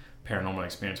main paranormal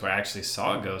experience where I actually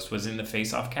saw a ghost was in the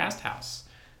Face Off Cast House.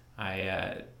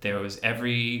 There was,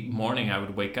 every morning I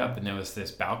would wake up, and there was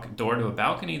this door to a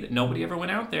balcony that nobody ever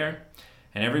went out there.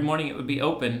 And every morning it would be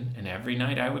open, and every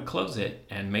night I would close it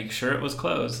and make sure it was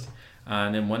closed.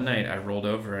 And then one night I rolled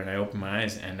over and I opened my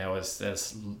eyes, and there was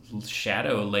this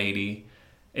shadow lady.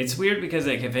 It's weird because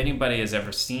like if anybody has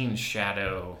ever seen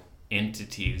shadow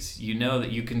entities, you know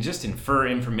that you can just infer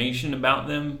information about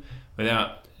them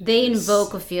without... They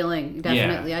invoke a feeling,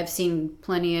 definitely. Yeah. I've seen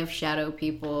plenty of shadow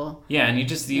people. Yeah, and you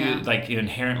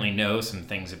inherently know some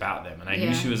things about them. And I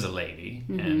knew she was a lady,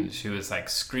 and she was like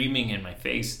screaming in my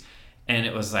face, and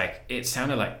it was like, it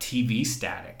sounded like TV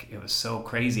static. It was so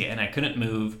crazy, and I couldn't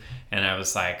move, and I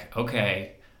was like,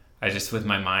 okay. I just, with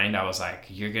my mind, I was like,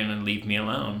 you're gonna leave me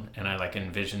alone. And I like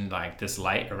envisioned like this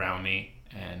light around me,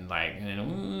 and like,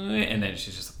 and then she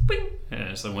just bing, and it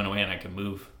just went away, and I could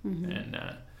move. And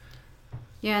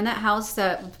yeah, and that house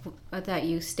that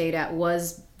you stayed at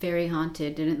was very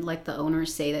haunted. Didn't like the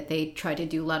owners say that they tried to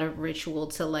do a lot of ritual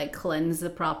to like cleanse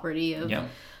the property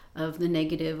of the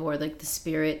negative or like the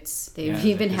spirits. They've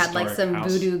even had like some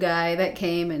voodoo guy that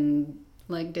came and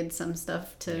like did some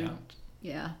stuff to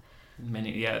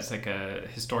it's like a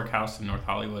historic house in North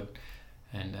Hollywood,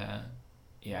 and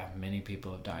many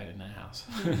people have died in that house.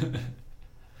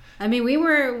 I mean, we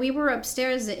were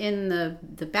upstairs in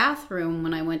the bathroom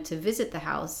when I went to visit the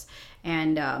house,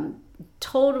 and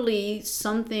totally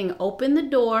something opened the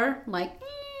door like,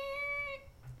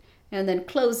 and then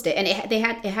closed it, and it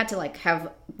had to like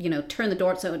have, you know, turn the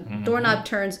door, so doorknob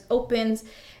turns, opens,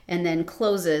 and then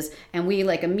closes, and we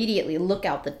like immediately look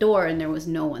out the door, and there was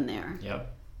no one there.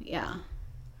 Yep. Yeah.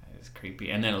 It's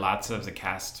creepy. And then lots of the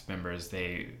cast members,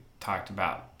 they talked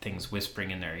about things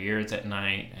whispering in their ears at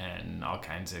night and all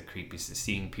kinds of creepy,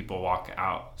 seeing people walk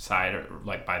outside or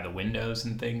like by the windows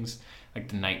and things. Like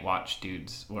the night watch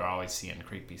dudes were always seeing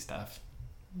creepy stuff.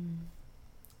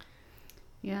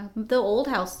 Yeah, the old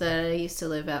house that I used to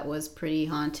live at was pretty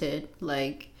haunted.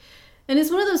 Like, and it's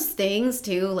one of those things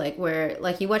too, like where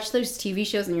like you watch those TV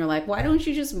shows and you're like, why don't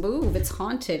you just move? It's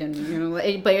haunted, and you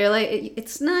know, but you're like,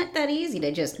 it's not that easy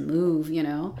to just move, you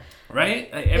know.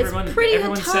 Right? Like, everyone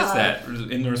tough. says that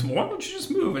in there's why don't you just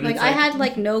move? And Like it's I had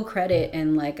like no credit,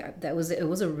 and like it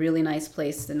was a really nice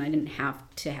place, and I didn't have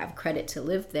to have credit to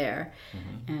live there.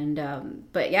 And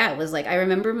but yeah, it was like I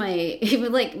remember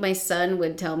even like my son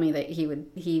would tell me that he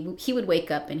would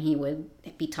wake up and he would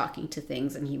be talking to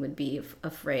things and he would be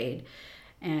afraid.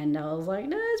 And I was like,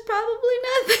 no, it's probably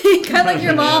nothing. Kind of like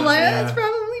your mom, like, it's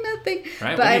probably nothing.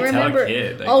 Right? But I When you tell a remember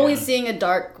kid, like, always yeah. seeing a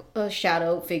dark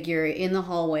shadow figure in the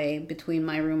hallway between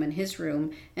my room and his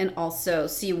room, and also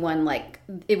see one like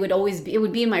it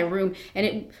would be in my room, and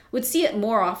it would see it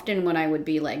more often when I would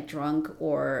be like drunk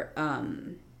or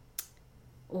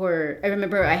I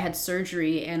remember I had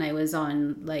surgery and I was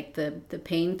on like the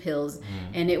pain pills,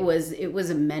 and it was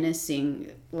a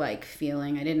menacing like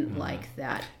feeling. I didn't like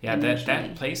that. Yeah, emotionally.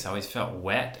 that place always felt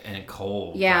wet and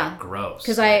cold. Yeah, like, gross.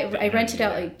 because Like, I rented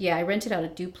out there. I rented out a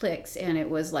duplex, and it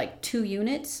was like 2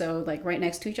 units, so like right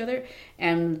next to each other,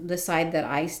 and the side that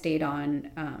I stayed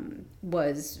on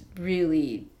was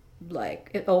really like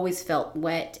it always felt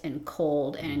wet and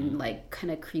cold and like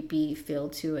kind of creepy feel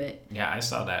to it. Yeah, I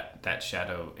saw that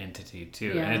shadow entity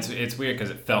too, Yeah. and it's weird because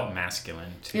it felt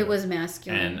masculine too. It was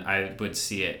masculine. and I would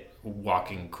see it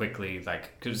walking quickly,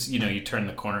 like because you turn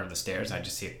the corner of the stairs, I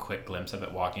just see a quick glimpse of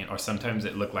it walking, or sometimes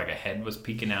it looked like a head was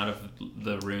peeking out of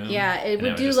the room. Yeah, it and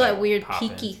would do just, like weird pop in.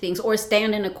 peeky things, or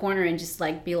stand in a corner and just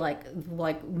like be like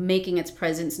making its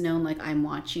presence known, like I'm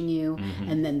watching you,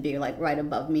 and then be like right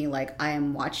above me, like I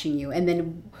am watching you, and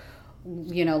then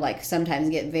like sometimes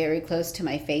get very close to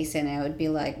my face, and I would be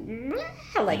like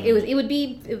it would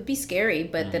be scary,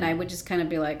 but then I would just kind of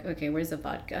be like, okay, where's the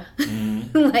vodka?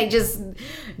 Like just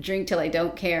drink till I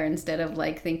don't care, instead of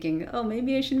like thinking, oh,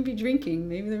 maybe I shouldn't be drinking.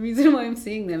 Maybe the reason why I'm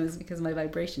seeing them is because my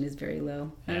vibration is very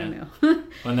low. I don't know. Well,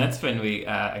 and that's when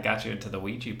I got you into the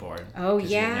Ouija board. Oh 'cause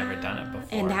yeah, you'd never done it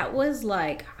before. and that was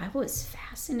like I was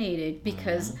fascinated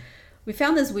because we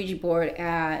found this Ouija board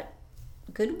at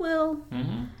Goodwill.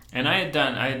 And I had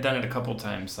done it a couple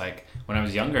times, like when I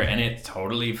was younger, and it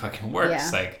totally fucking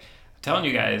works. Yeah. Like I'm telling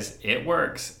you guys, it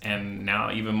works, and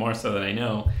now even more so that I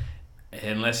know.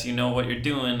 Unless you know what you're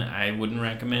doing, I wouldn't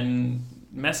recommend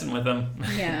messing with them.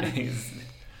 Yeah.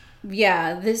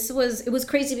 Yeah, it was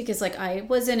crazy because like I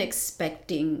wasn't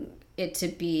expecting it to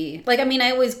be like, I mean,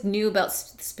 I always knew about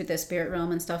the spirit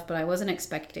realm and stuff, but I wasn't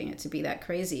expecting it to be that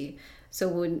crazy. So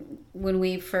when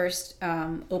we first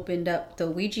opened up the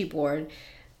Ouija board,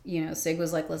 Sig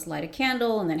was like, let's light a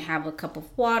candle and then have a cup of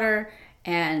water,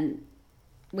 and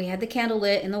we had the candle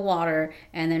lit in the water,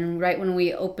 and then right when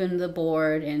we opened the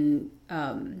board and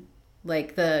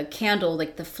like the candle,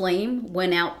 like the flame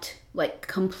went out like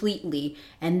completely,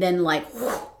 and then like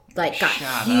got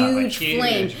Shut huge up,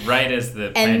 flame, right as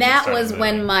the and magic that started was moving.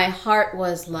 when my heart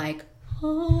was like,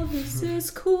 oh, this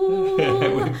is cool.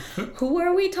 Who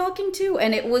are we talking to?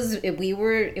 And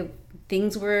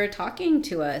things were talking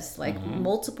to us, like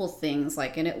multiple things,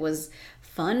 like, and it was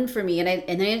fun for me.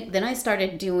 And then I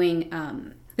started doing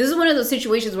this is one of those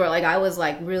situations where like I was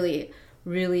like really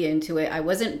into it. I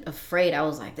wasn't afraid. I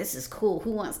was like, this is cool.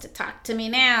 Who wants to talk to me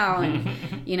now? And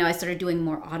I started doing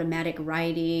more automatic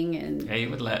writing, and Yeah, you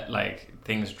would let like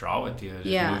things draw with you. Just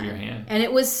move your hand. and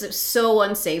it was so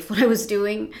unsafe what I was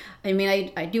doing. I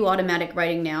mean, I do automatic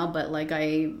writing now, but like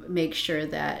I make sure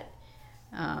that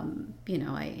I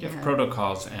You have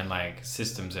protocols and like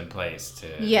systems in place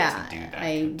to do that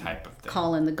I type of thing.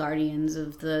 call in the guardians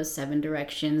of the 7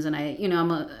 directions, and I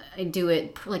do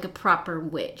it like a proper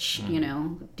witch,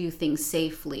 do things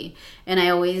safely. And I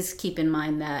always keep in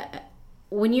mind that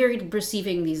when you're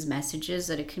receiving these messages,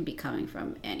 that it can be coming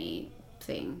from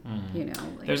anything,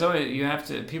 like, There's always,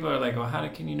 people are like, well, how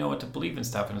can you know what to believe and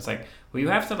stuff? And it's like, well, you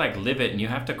have to like live it, and you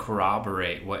have to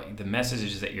corroborate what the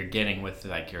messages that you're getting with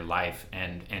like your life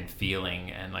and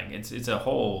feeling, and like it's a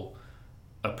whole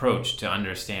approach to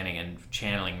understanding and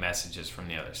channeling messages from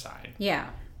the other side. Yeah.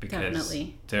 Because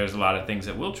Definitely. there's a lot of things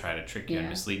that will try to trick you and Yeah.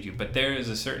 mislead you, but there is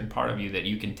a certain part of you that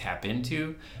you can tap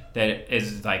into that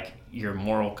is like your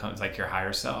moral, like your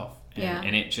higher self. And, Yeah.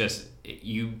 and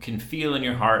you can feel in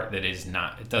your heart that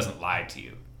it doesn't lie to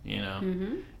you, you know?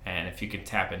 Mm-hmm. And if you can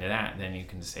tap into that, then you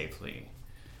can safely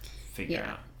figure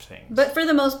Yeah. out things. But for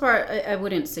the most part, I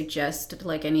wouldn't suggest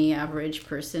like any average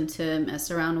person to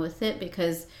mess around with it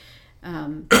because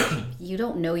you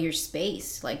don't know your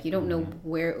space. Like you don't know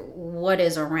what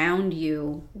is around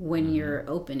you when you're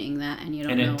opening that, and you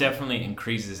don't and know. it definitely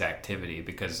increases activity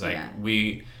because like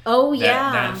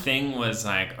Yeah. that thing was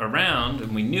like around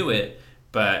and we knew it,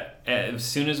 but as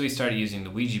soon as we started using the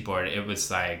Ouija board, it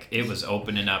was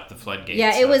opening up the floodgates.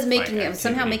 Yeah, it was of, making like, it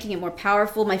somehow activity. making it more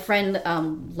powerful. My friend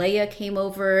Leia came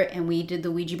over and we did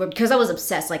the Ouija board because I was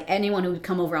obsessed. Like anyone who would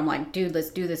come over, I'm like, dude, let's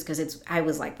do this because I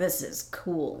was like, this is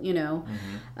cool, you know.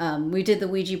 We did the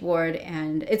Ouija board,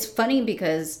 and it's funny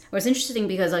because, or it's interesting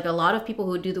because like a lot of people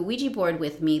who would do the Ouija board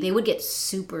with me, they would get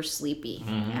super sleepy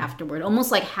afterward,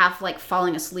 almost like half like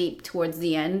falling asleep towards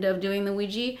the end of doing the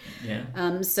Ouija.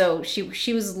 Yeah. So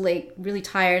she was like really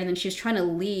tired, and then she was trying to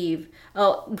leave.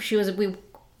 We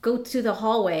go to the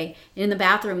hallway. In the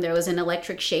bathroom there was an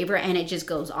electric shaver, and it just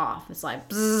goes off. It's like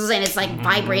bzzz, and it's like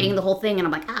vibrating the whole thing, and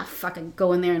I'm like, fuck, I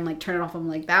go in there and like turn it off. I'm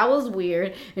like, that was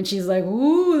weird. And she's like,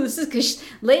 ooh, this is because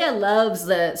Leia loves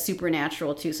the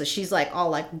supernatural too, so she's like all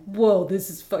like, whoa, this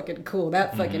is fucking cool,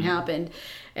 that fucking happened.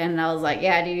 And I was like,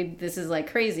 yeah, dude, this is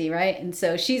like crazy, right? And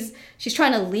so she's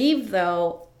trying to leave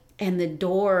though, and the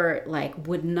door like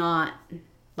would not,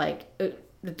 like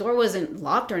the door wasn't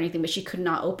locked or anything, but she could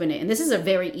not open it. And this is a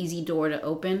very easy door to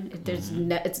open. There's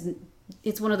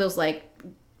it's one of those like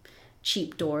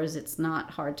cheap doors. It's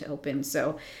not hard to open.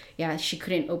 So yeah, she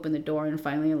couldn't open the door, and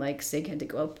finally like Sig had to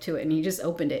go up to it, and he just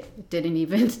opened it. It didn't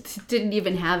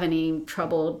even have any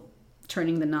trouble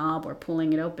turning the knob or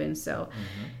pulling it open. So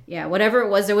yeah, whatever it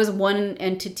was, there was one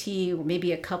entity or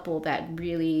maybe a couple that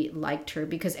really liked her,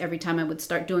 because every time I would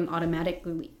start doing automatic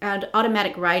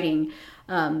writing,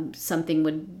 something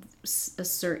would, a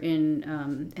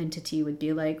certain entity would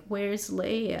be like, where's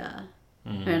Leia?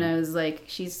 And I was like,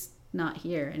 she's not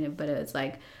here. But it's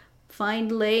like,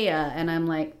 find Leia. And I'm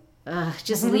like,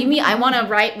 just leave me. I want to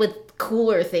write with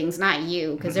cooler things, not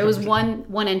you. Because there was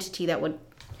one entity that would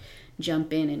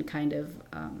jump in and kind of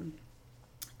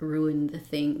ruin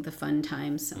the fun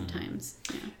times sometimes.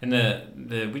 Yeah. And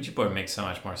the Ouija board makes so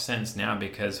much more sense now,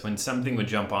 because when something would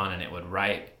jump on and it would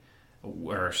write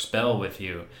or spell with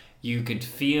you, you could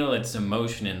feel its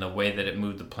emotion in the way that it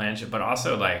moved the planchette, but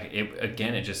also like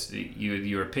it just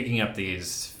you were picking up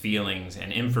these feelings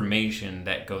and information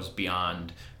that goes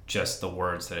beyond just the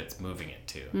words that it's moving it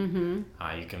to.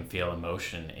 You can feel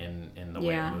emotion in the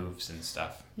way it moves and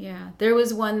stuff. Yeah, there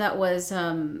was one that was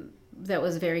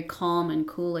very calm and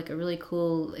cool, like a really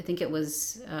cool, I think it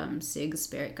was Sig's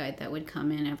spirit guide that would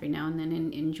come in every now and then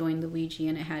and join the Ouija,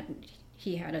 and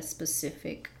he had a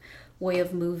specific way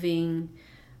of moving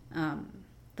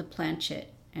the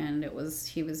planchette, and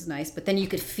he was nice, but then you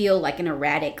could feel like an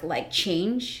erratic like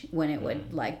change when it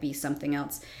would like be something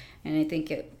else. And I think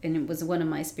it was one of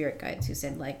my spirit guides who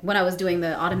said, like, when I was doing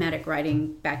the automatic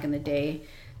writing back in the day,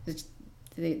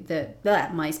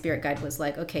 my spirit guide was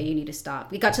like, okay, you need to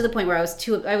stop. It got to the point where I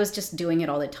was just doing it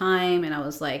all the time, and I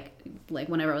was like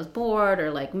whenever I was bored or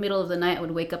like middle of the night, I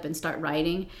would wake up and start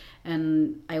writing,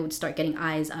 and I would start getting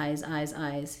eyes,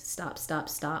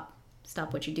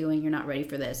 stop what you're doing, you're not ready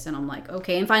for this. And I'm like,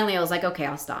 okay. And finally I was like, okay,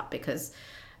 I'll stop, because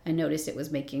I noticed it was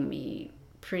making me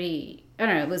pretty, I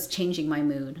don't know, it was changing my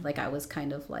mood. Like I was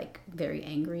kind of like very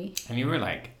angry. And you were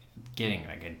like getting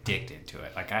like addicted to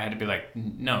it. Like I had to be like,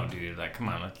 no, dude, like come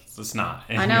on, let's not.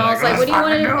 And I know. I was like, what do you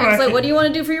want to do? I was like, what do you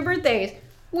want to do for your birthdays?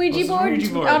 Ouija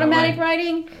board, automatic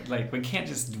writing. Like we can't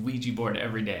just Ouija board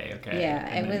every day, okay? Yeah,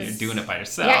 and it was. You're doing it by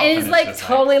yourself. Yeah, and it's like just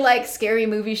totally like scary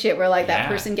movie shit where like that Yeah,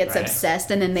 person gets right. obsessed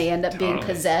and then they end up being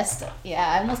Totally. possessed. Yeah,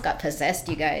 I almost got possessed,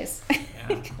 you guys.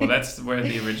 Yeah. Well, that's where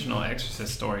the original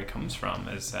Exorcist story comes from,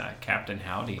 is Captain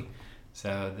Howdy.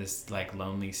 So this like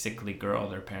lonely, sickly girl,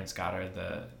 their parents got her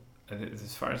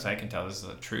as far as I can tell, this is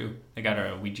true. They got her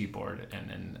a Ouija board, and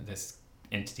then this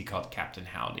entity called Captain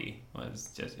Howdy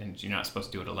was just, and you're not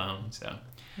supposed to do it alone, so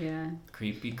Yeah.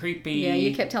 creepy. Yeah,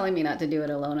 you kept telling me not to do it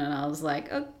alone, and I was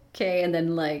like, okay, and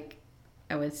then like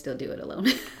I would still do it alone.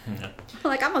 Yeah.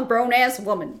 Like I'm a grown ass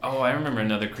woman. Oh, I remember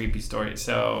another creepy story.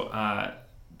 So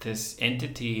this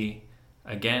entity,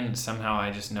 again, somehow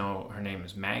I just know her name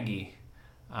is Maggie.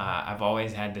 I've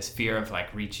always had this fear of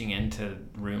like reaching into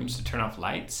rooms to turn off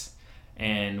lights.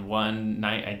 And one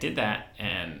night I did that,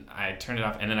 and I turned it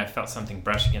off, and then I felt something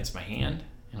brush against my hand,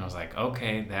 and I was like,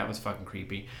 okay, that was fucking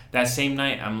creepy. That same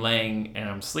night, I'm laying and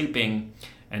I'm sleeping,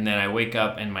 and then I wake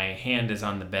up, and my hand is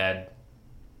on the bed,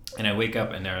 and I wake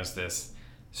up, and there's this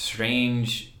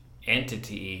strange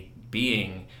entity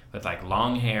being with like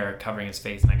long hair covering his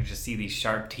face, and I could just see these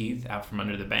sharp teeth out from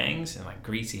under the bangs, and like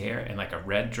greasy hair, and like a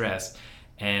red dress,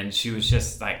 and she was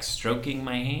just like stroking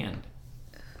my hand.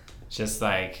 Just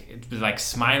like, it was like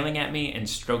smiling at me and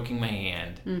stroking my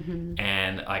hand.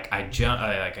 And like I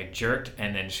jerked,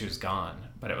 and then she was gone.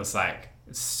 But it was like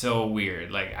so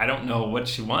weird. Like, I don't know what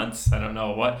she wants. I don't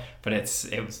know what, but it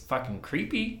was fucking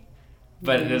creepy.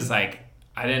 But it was like,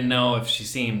 I didn't know if she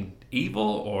seemed evil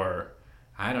or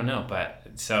I don't know.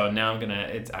 But so now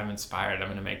I'm inspired. I'm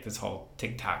gonna make this whole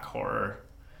TikTok horror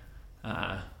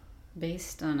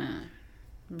Based on a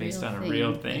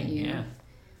real thing. Yeah.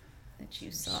 That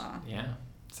you saw. Yeah.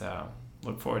 So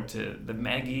look forward to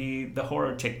the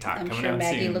horror TikTok I'm coming sure out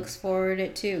Maggie soon. looks forward to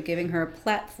it too, giving her a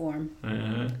platform.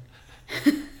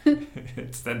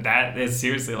 That is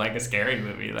seriously like a scary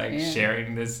movie, like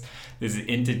sharing this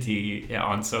entity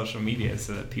on social media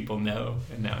so that people know,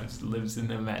 and now it lives in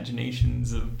the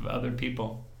imaginations of other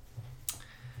people.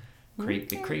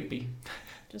 Creepy.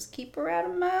 Just keep her out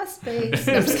of my space.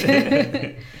 I'm just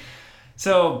kidding.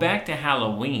 So back to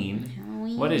Halloween.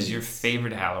 Halloween. What is your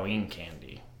favorite Halloween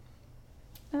candy?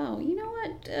 Oh, you know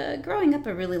what? Growing up,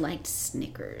 I really liked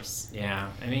Snickers. Yeah,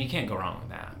 I mean, you can't go wrong with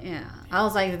that. Yeah, I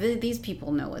was like, these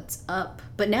people know what's up.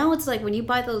 But now it's like when you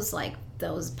buy those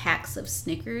packs of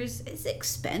Snickers, it's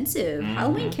expensive.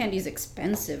 Halloween candy is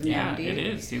expensive now, dude. It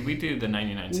is. See, we do the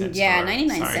 99-cent store. Yeah,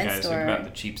 99 Sorry, cent guys, store. we got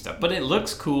the cheap stuff, but it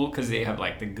looks cool because they have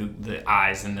like the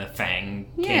eyes and the fang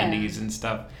candies and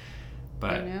stuff.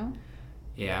 But you know,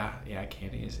 yeah,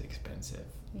 candy is expensive.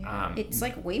 yeah. It's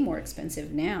like way more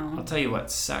expensive now. I'll tell you what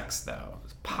sucks though: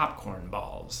 popcorn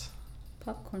balls.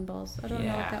 Popcorn balls. I don't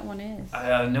know what that one is.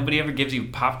 Nobody ever gives you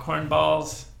popcorn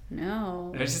balls.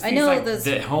 No. There's just I these, know like, those.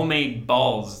 the homemade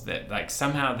balls that like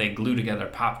somehow they glue together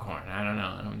popcorn. I don't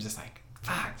know, and I'm just like,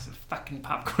 fuck, it's a fucking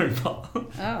popcorn ball.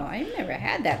 Oh, I've never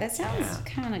had that. That sounds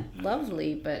kind of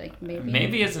lovely, but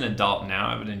Maybe as an adult now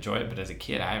I would enjoy it, but as a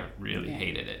kid I really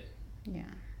hated it. Yeah.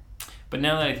 But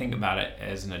now that I think about it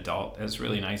as an adult, it's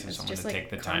really nice of It's someone just to like take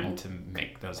the caramel time to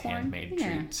make those corn. handmade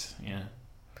Yeah. treats. Yeah.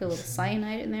 Put a little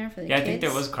cyanide in there for the Yeah, kids. I think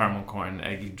there was caramel corn.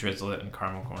 You drizzle it in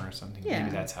caramel corn or something. Yeah.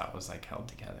 Maybe that's how it was like held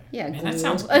together. Yeah, Man, glue. that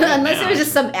sounds good. Unless now. it was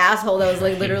just some asshole that was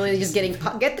like literally just getting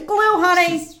get the glue,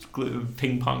 honey. Just glue,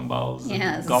 ping pong balls, and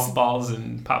Yes. golf balls,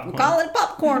 and popcorn. Call it a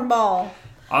popcorn ball.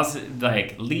 Also,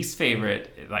 like least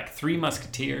favorite, like Three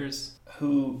Musketeers. I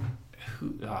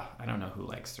don't know who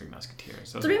likes Three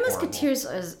Musketeers. Those Three are horrible. Musketeers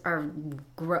are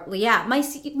yeah. My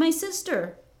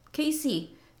sister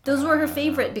Casey, those were her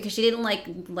favorite because she didn't like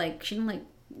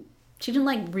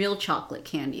real chocolate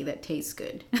candy that tastes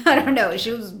good. I don't know.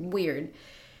 She was weird.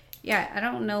 Yeah, I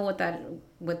don't know what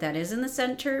that is in the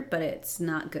center, but it's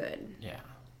not good. Yeah.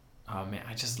 Oh man,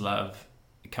 I just love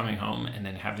coming home and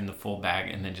then having the full bag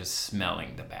and then just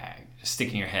smelling the bag, just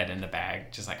sticking your head in the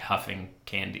bag, just like huffing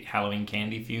candy, Halloween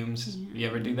candy fumes. Yeah. You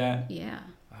ever do that? Yeah.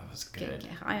 That was good.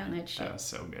 Get high on that shit. That was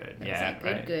so good. That Yeah, was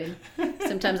like right. good.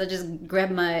 Sometimes I just grab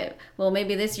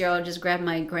maybe this year I'll just grab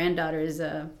my granddaughter's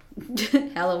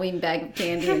Halloween bag of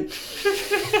candy. And,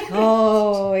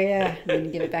 oh yeah, and then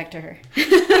give it back to her.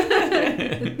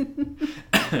 I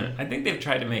think they've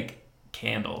tried to make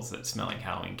candles that smell like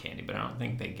Halloween candy, but I don't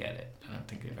think they get it. I don't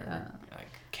think they've ever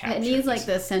captured It needs like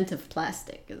this. the scent of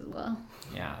plastic as well.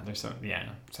 Yeah, there's something.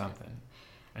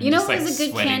 And You know, just, it like, was a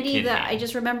good sweaty candy kid that I name.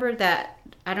 just remembered that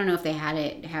I don't know if they have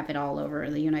it all over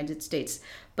the United States,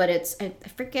 but I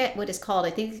forget what it's called.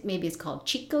 I think maybe it's called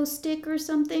Chico Stick or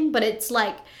something. But it's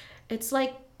like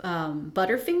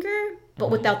Butterfinger, but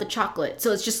without the chocolate.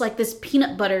 So it's just like this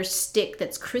peanut butter stick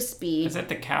that's crispy. Is that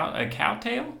a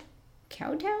cowtail?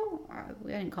 Cowtail?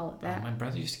 We didn't call it that. My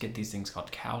brother used to get these things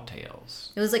called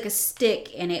cowtails. It was like a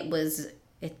stick, and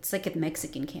it's like a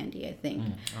Mexican candy, I think.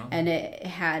 And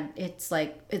it's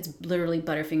literally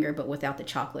Butterfinger, but without the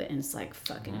chocolate, and it's like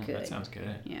fucking good. That sounds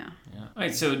good. Yeah. All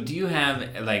right, so do you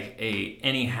have like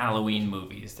any Halloween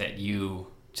movies that you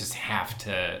just have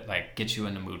to like get you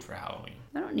in the mood for Halloween?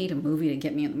 I don't need a movie to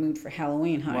get me in the mood for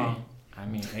Halloween, honey. Well, I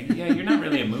mean, yeah, you're not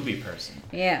really a movie person.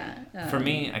 Yeah. For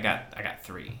me, I got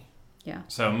three. Yeah.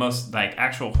 So most like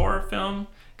actual horror film,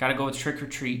 gotta go with Trick or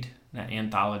Treat, that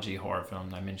anthology horror film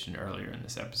that I mentioned earlier in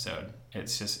this episode.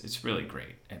 It's really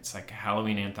great. It's like a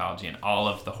Halloween anthology, and all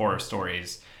of the horror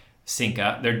stories sync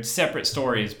up. They're separate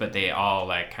stories, but they all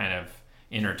like kind of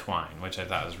intertwine, which I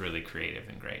thought was really creative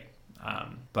and great.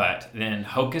 But then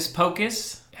Hocus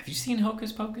Pocus. Have you seen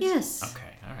Hocus Pocus? Yes. Okay.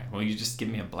 All right. Well, you just give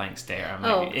me a blank stare. I'm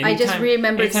Oh, like, I just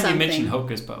remembered anytime something. you mention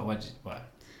Hocus Pocus, what?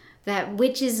 That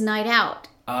Witch's Night Out.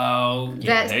 Oh,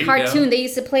 yeah. That there cartoon. You go. They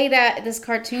used to play this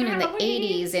cartoon in the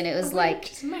 80s, and it was like,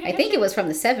 I think it was from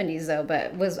the 70s though,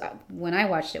 but when I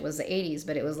watched it was the 80s,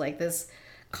 but it was like this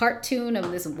cartoon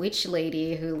of this witch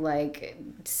lady who like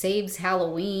saves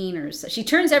Halloween, or she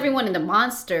turns everyone into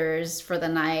monsters for the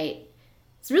night.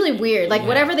 It's really weird. Like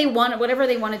whatever they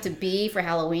wanted to be for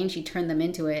Halloween, she turned them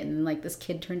into it, and like this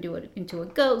kid turned into a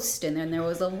ghost, and then there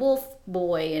was a wolf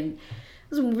boy, and it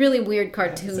was a really weird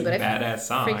cartoon. It's a badass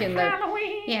song. Freaking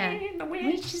Halloween, yeah, the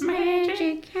witch is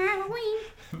magic Halloween.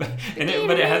 but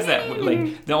it has that,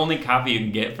 like, the only copy you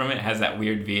can get from it has that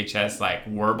weird VHS, like,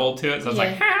 warble to it. So it's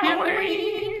like,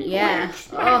 Halloween. Yeah.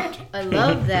 Oh, I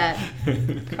love that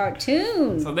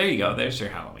cartoon. So there you go. There's your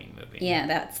Halloween movie. Yeah,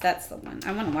 that's the one.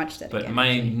 I want to watch that But again.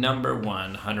 my number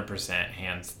one, 100%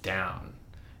 hands down,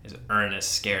 is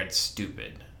Ernest Scared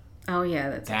Stupid. Oh yeah,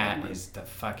 that's a good That one. is the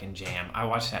fucking jam. I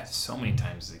watched that so many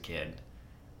times as a kid.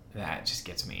 That just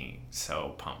gets me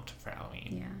so pumped for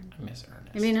Halloween. Yeah. I miss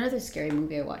Ernest. I mean, another scary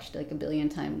movie I watched like a billion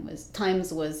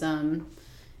times was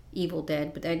Evil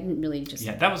Dead, but I didn't really just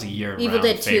yeah, that was a year-round Evil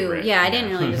Dead 2. favorite. Yeah, I didn't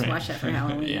really just watch that for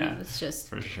Halloween. Yeah, It was just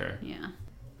for sure. yeah,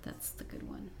 that's the good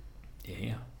one.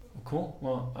 Yeah. Well, cool.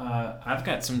 Well, I've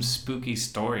got some spooky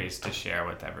stories to share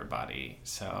with everybody,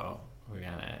 so we're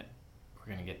gonna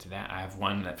get to that. I have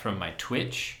one from my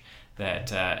Twitch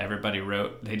that everybody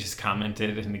wrote. They just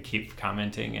commented and they keep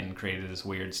commenting and created this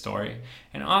weird story.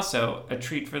 And also, a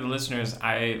treat for the listeners,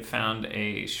 I found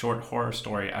a short horror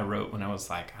story I wrote when I was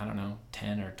like, I don't know,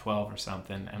 10 or 12 or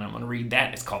something, and I'm gonna read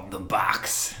that. It's called The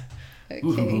Box. Okay,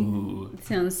 Ooh. it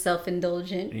sounds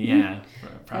self-indulgent. Yeah.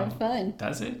 Have fun.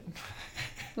 Does it?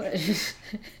 What?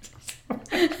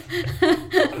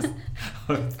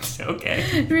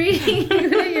 Okay.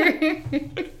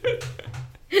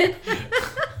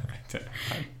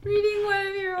 Reading one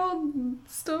of your old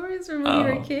stories from when you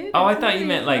were a kid. Oh, I thought you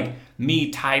meant like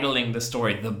me titling the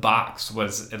story "The Box"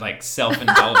 was like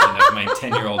self-indulgent of my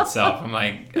 10-year-old self. I'm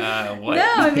like, what?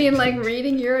 No, I mean like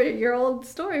reading your old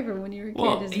story from when you were a kid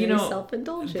Well, is you very know,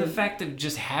 self-indulgent. the fact of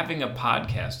just having a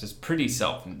podcast is pretty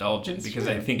self-indulgent. That's because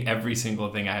true. I think every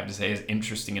single thing I have to say is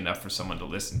interesting enough for someone to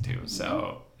listen to.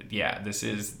 So yeah, this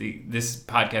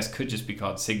podcast could just be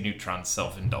called Sig Neutron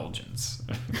Self-Indulgence.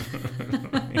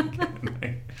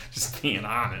 Just being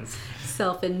honest.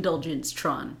 Self-indulgence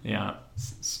Tron. Yeah.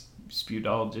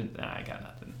 Spudulgent. Nah, I got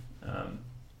nothing.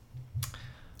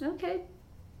 Okay.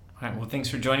 All right. Well, thanks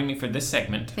for joining me for this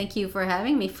segment. Thank you for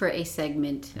having me for a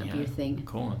segment of Yeah, your thing.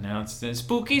 Cool. Now it's the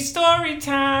spooky story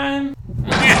time.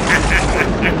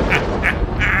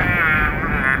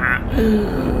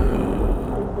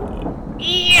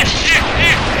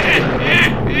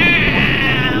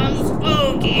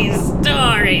 Spooky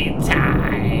story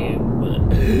time.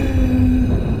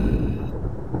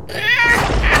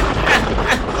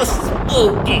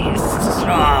 Spooky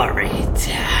story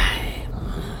time.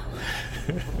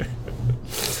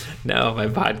 No, my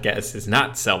podcast is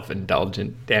not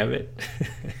self-indulgent, damn it.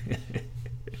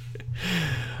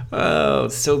 Oh,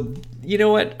 so you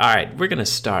know what? All right, we're gonna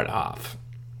start off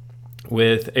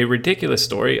with a ridiculous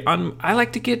story. I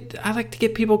like to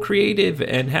get people creative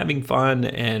and having fun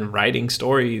and writing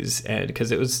stories, and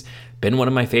because it was been one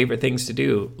of my favorite things to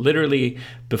do. Literally,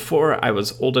 before I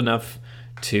was old enough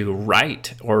to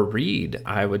write or read,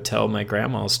 I would tell my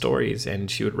grandma stories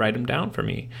and she would write them down for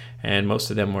me. And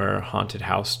most of them were haunted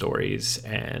house stories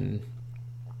and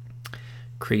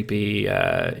creepy,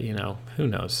 who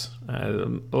knows?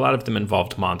 A lot of them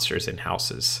involved monsters in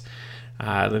houses.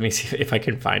 Let me see if I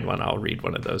can find one. I'll read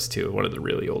one of those too, one of the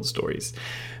really old stories.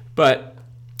 But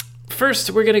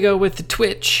first, we're going to go with the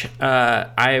Twitch.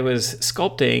 I was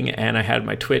sculpting and I had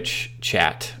my Twitch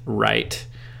chat write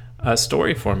a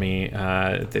story for me.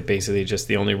 That basically just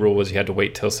the only rule was you had to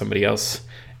wait till somebody else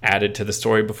added to the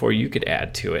story before you could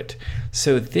add to it.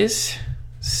 So this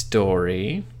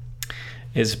story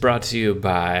is brought to you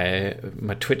by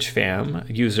my Twitch fam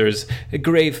users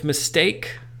Grave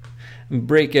Mistake,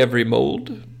 Break Every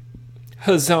Mold,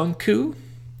 Hazanku,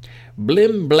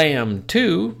 Blim Blam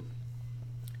 2,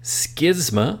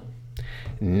 Schisma,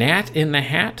 Nat in the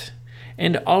Hat,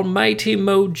 and Almighty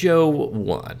Mojo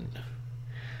 1.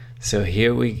 So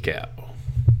here we go.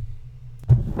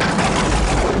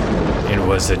 It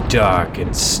was a dark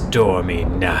and stormy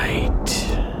night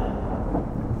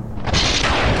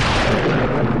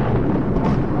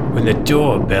when the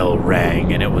doorbell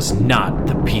rang, and it was not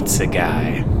the pizza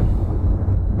guy.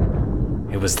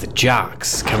 It was the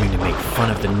jocks coming to make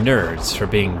fun of the nerds for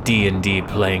being D&D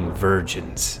playing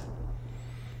virgins.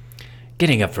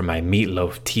 Getting up from my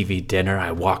meatloaf TV dinner,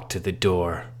 I walked to the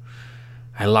door.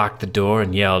 I locked the door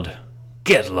and yelled,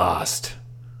 "Get lost!"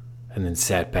 and then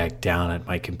sat back down at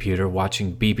my computer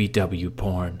watching BBW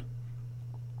porn.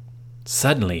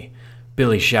 Suddenly,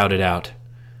 Billy shouted out,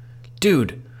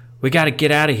 "Dude, we gotta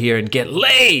get out of here and get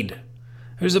laid!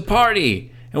 There's a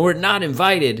party, and we're not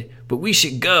invited, but we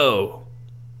should go."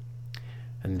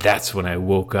 And that's when I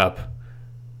woke up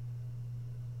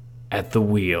at the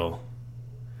wheel,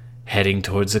 heading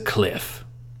towards a cliff.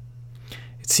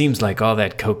 It seems like all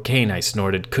that cocaine I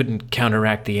snorted couldn't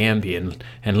counteract the Ambien,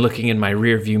 and looking in my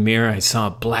rearview mirror, I saw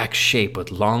a black shape with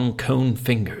long cone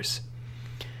fingers.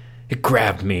 It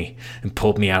grabbed me and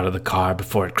pulled me out of the car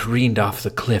before it careened off the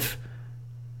cliff.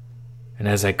 And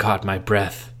as I caught my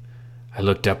breath, I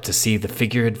looked up to see the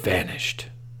figure had vanished.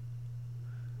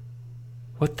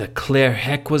 "What the clear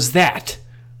heck was that?"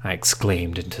 I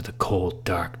exclaimed into the cold,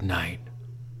 dark night.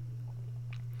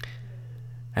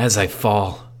 As I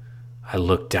fall, I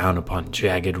looked down upon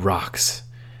jagged rocks,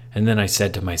 and then I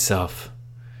said to myself,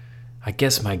 I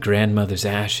guess my grandmother's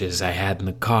ashes I had in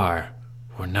the car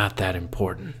were not that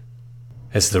important.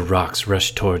 As the rocks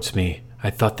rushed towards me, I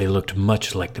thought they looked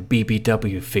much like the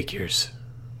BBW figures.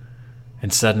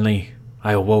 And suddenly,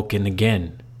 I awoke in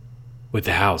again, with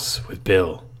the house with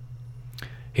Bill.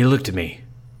 He looked at me.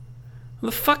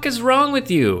 "What the fuck is wrong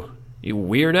with you, you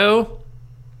weirdo?"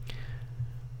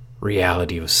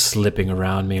 Reality was slipping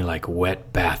around me like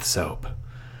wet bath soap,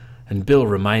 and Bill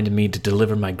reminded me to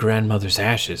deliver my grandmother's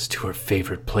ashes to her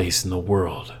favorite place in the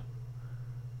world,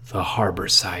 the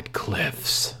Harborside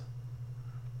Cliffs.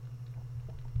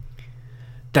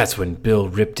 That's when Bill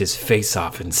ripped his face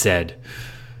off and said,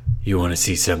 "You want to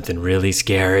see something really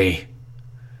scary?"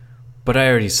 But I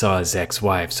already saw his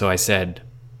ex-wife, so I said,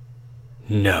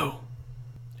 "No."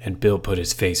 And Bill put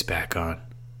his face back on.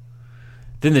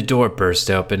 Then the door burst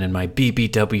open and my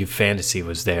BBW fantasy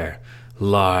was there,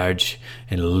 large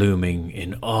and looming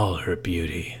in all her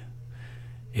beauty.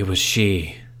 It was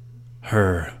she,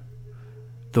 her,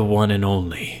 the one and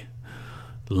only,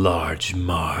 Large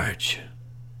Marge.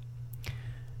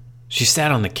 She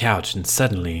sat on the couch and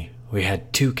suddenly we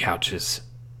had two couches.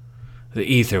 The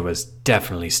ether was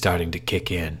definitely starting to kick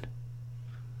in.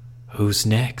 Who's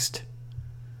next?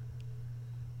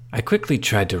 I quickly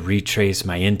tried to retrace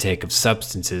my intake of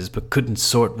substances, but couldn't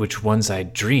sort which ones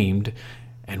I'd dreamed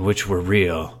and which were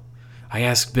real. I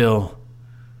asked Bill,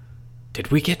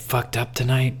 "Did we get fucked up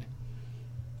tonight?"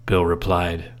 Bill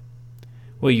replied,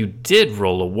 "Well, you did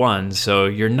roll a 1, so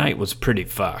your night was pretty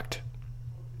fucked."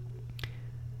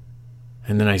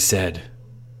 And then I said,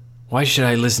 "Why should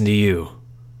I listen to you?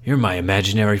 You're my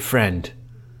imaginary friend."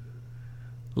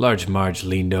 Large Marge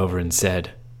leaned over and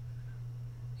said,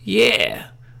 "Yeah,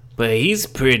 but he's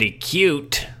pretty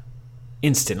cute,"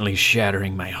 instantly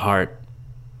shattering my heart.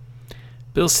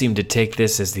 Bill seemed to take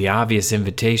this as the obvious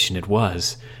invitation it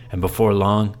was, and before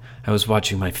long, I was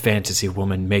watching my fantasy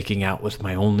woman making out with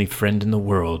my only friend in the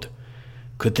world.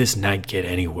 Could this night get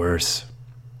any worse?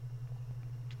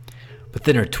 But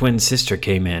then her twin sister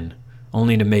came in,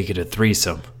 only to make it a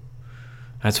threesome.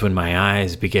 That's when my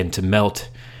eyes began to melt,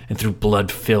 and through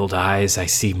blood-filled eyes, I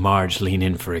see Marge lean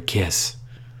in for a kiss.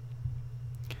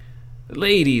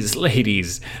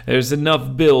 Ladies, there's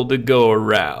enough Bill to go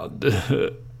around,"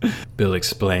 Bill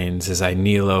explains as I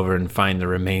kneel over and find the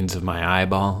remains of my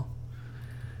eyeball.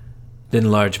 Then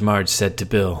Large Marge said to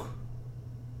Bill,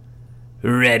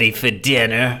 "Ready for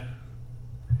dinner?"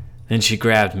 Then she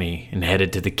grabbed me and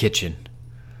headed to the kitchen.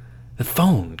 The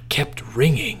phone kept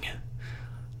ringing,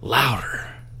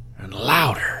 louder and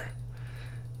louder.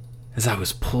 As I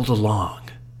was pulled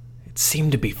along, it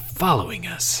seemed to be following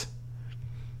us.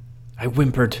 I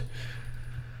whimpered,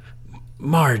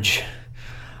 "Marge,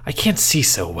 I can't see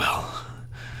so well.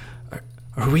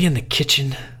 Are we in the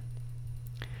kitchen?"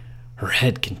 Her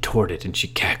head contorted and she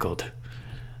cackled.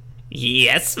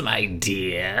 Yes, my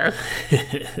dear.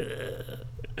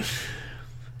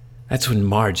 That's when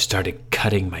Marge started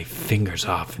cutting my fingers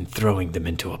off and throwing them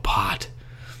into a pot.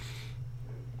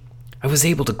 I was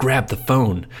able to grab the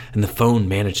phone, and the phone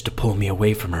managed to pull me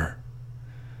away from her.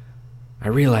 I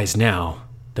realize now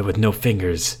that with no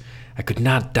fingers, I could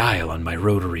not dial on my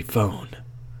rotary phone.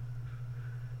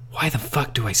 "Why the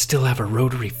fuck do I still have a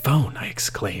rotary phone?" I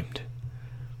exclaimed.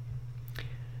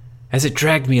 As it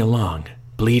dragged me along,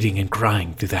 bleeding and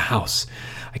crying through the house,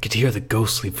 I could hear the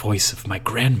ghostly voice of my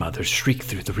grandmother shriek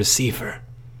through the receiver.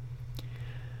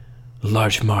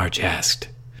 Large Marge asked,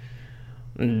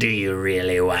 Do you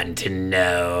really want to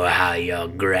know how your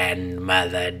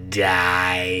grandmother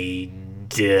died?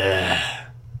 duh.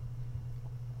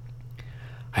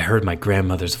 I heard my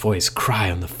grandmother's voice cry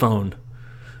on the phone.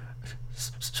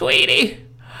 Sweetie,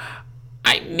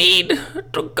 I need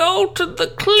to go to the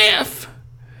cliff.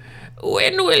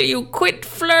 When will you quit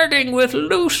flirting with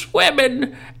loose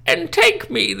women and take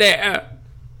me there?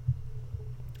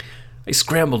 I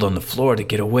scrambled on the floor to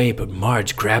get away, but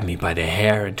Marge grabbed me by the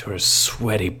hair into her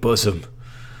sweaty bosom.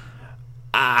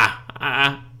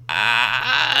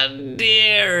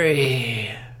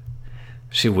 Dearie,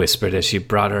 she whispered as she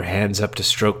brought her hands up to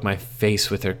stroke my face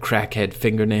with her crackhead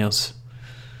fingernails.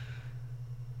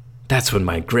 That's when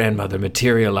my grandmother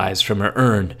materialized from her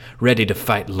urn, ready to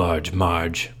fight Large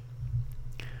Marge.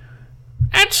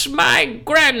 That's my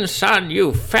grandson,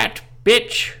 you fat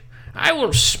bitch. I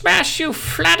will smash you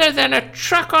flatter than a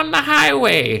truck on the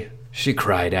highway, she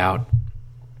cried out.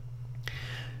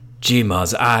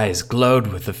 G-Ma's eyes glowed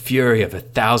with the fury of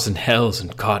 1,000 hells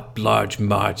and caught Large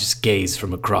Marge's gaze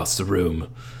from across the room.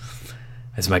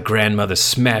 As my grandmother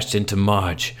smashed into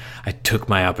Marge, I took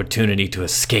my opportunity to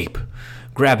escape,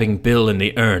 grabbing Bill in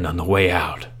the urn on the way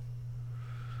out.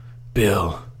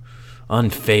 Bill,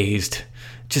 unfazed,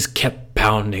 just kept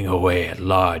pounding away at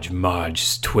Large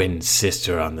Marge's twin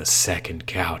sister on the second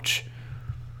couch.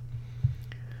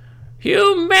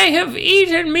 You may have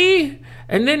eaten me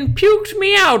and then puked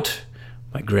me out,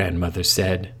 my grandmother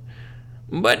said,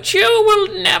 but you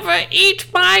will never eat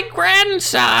my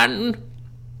grandson.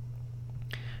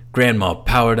 Grandma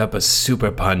powered up a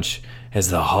super punch as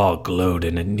the hall glowed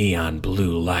in a neon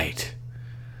blue light.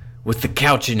 With the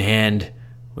couch in hand,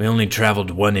 we only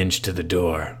traveled 1 inch to the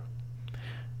door.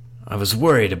 I was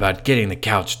worried about getting the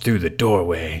couch through the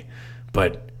doorway,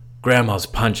 but Grandma's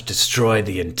punch destroyed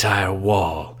the entire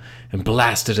wall and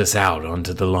blasted us out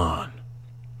onto the lawn.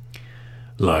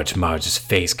 Large Marge's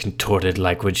face contorted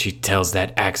like when she tells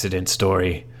that accident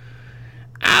story.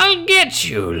 I'll get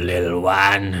you, little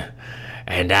one,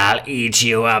 and I'll eat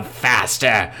you up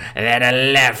faster than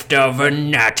a leftover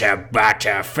nutter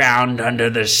butter found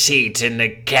under the seat in the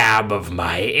cab of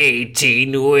my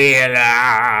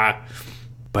 18-wheeler.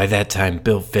 By that time,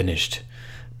 Bill finished,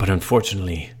 but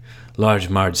unfortunately, Large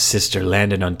Marge's sister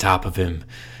landed on top of him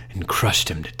and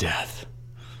crushed him to death.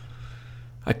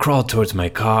 I crawled towards my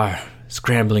car,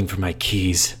 scrambling for my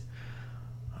keys.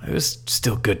 I was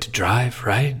still good to drive,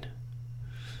 right?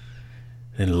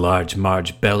 Then Large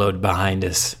Marge bellowed behind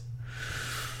us.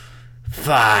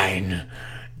 Fine,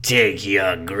 take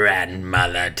your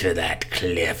grandmother to that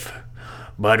cliff.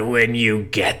 But when you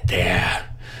get there,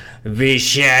 be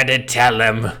sure to tell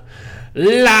them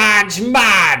Large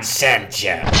Marge sent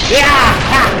you.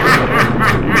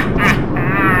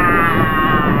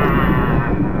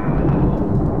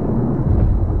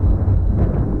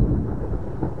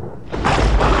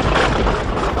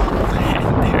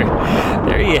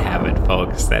 There you have it,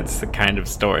 folks. That's the kind of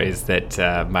stories that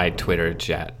my Twitter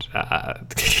chat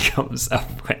comes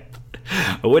up with.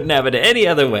 I wouldn't have it any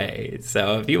other way.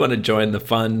 So if you want to join the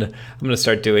fun, I'm going to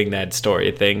start doing that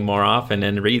story thing more often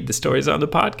and read the stories on the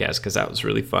podcast because that was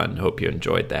really fun. Hope you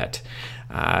enjoyed that.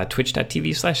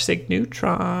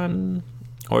 Twitch.tv/SigNeutron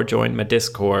or join my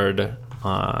Discord.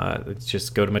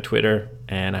 Just go to my Twitter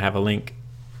and I have a link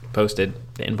posted,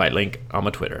 the invite link on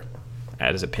my Twitter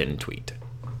as a pinned tweet.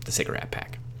 The cigarette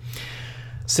pack.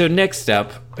 So next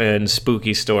up in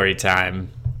spooky story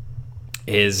time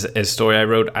is a story I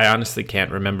wrote. I honestly can't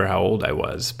remember how old I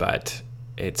was, but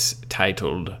it's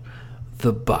titled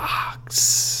The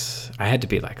Box. I had to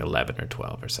be like 11 or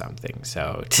 12 or something.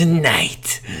 So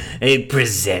tonight I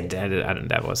present.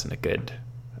 That wasn't a good.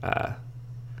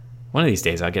 One of these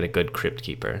days I'll get a good crypt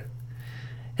keeper.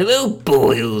 Hello,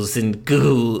 boils and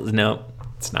ghouls. No,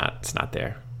 it's not. It's not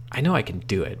there. I know I can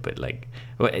do it, but like,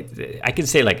 I can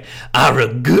say like,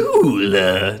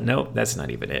 Aragula. No, that's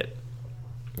not even it.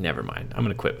 Never mind. I'm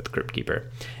going to quit with the Crypt Keeper.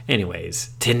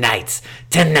 Anyways, tonight's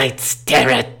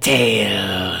terror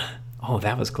tale. Oh,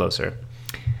 that was closer.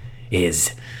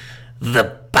 Is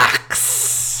The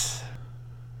Box.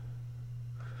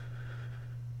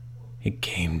 It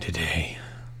came today.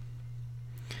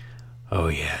 Oh,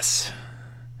 yes.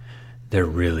 They're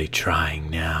really trying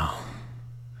now.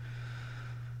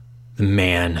 The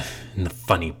man in the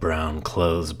funny brown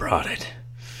clothes brought it.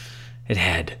 It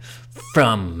had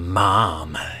 "From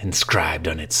Mom" inscribed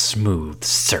on its smooth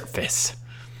surface.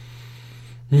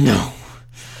 No,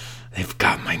 they've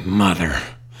got my mother.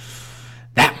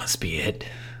 That must be it.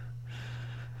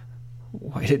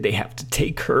 Why did they have to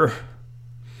take her?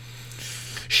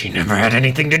 She never had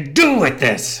anything to do with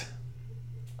this.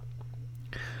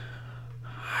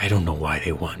 I don't know why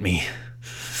they want me.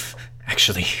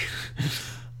 Actually,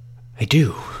 I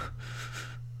do.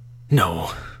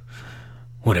 No,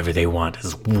 Whatever they want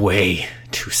is way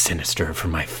too sinister for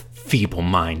my feeble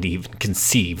mind to even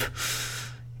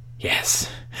conceive. Yes,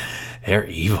 they're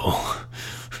evil.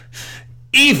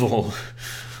 Evil!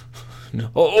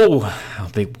 Oh, how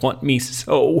they want me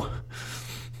so.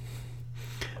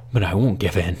 But I won't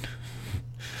give in.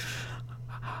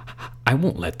 I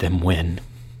won't let them win.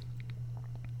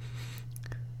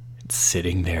 It's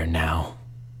sitting there now,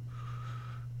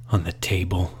 on the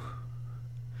table.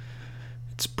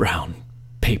 Its brown,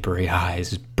 papery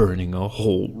eyes burning a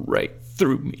hole right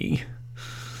through me.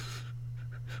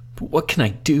 But what can I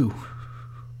do?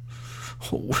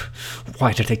 Oh,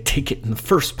 why did I take it in the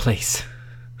first place?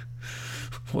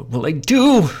 What will I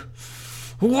do?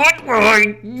 What will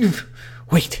I...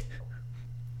 Wait.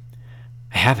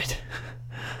 I have it.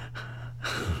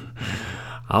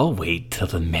 I'll wait till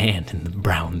the man in the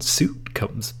brown suit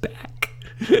comes back.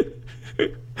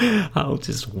 I'll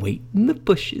just wait in the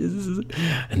bushes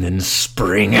and then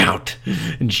spring out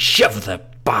and shove the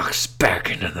box back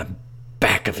into the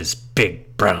back of his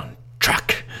big brown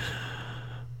truck.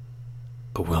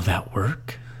 But will that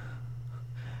work?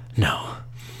 No.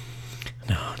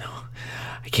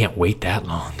 I can't wait that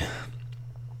long.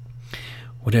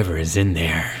 Whatever is in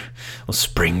there will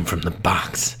spring from the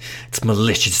box, its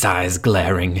malicious eyes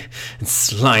glaring, and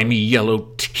slimy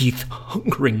yellow teeth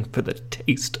hungering for the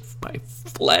taste of my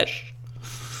flesh.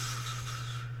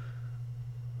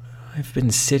 I've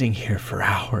been sitting here for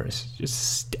hours,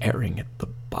 just staring at the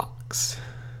box.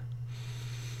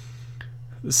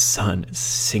 The sun is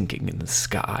sinking in the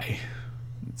sky,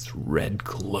 its red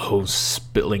glow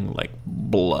spilling like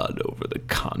blood over the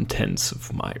contents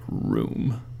of my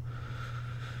room.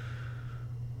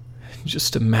 In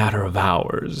just a matter of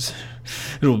hours,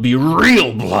 it'll be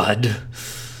real blood,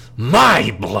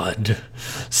 my blood,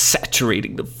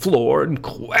 saturating the floor and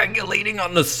coagulating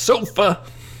on the sofa.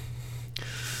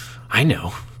 I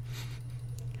know.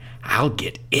 I'll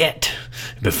get it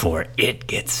before it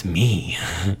gets me.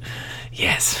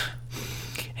 Yes.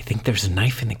 I think there's a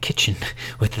knife in the kitchen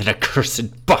with that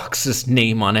accursed box's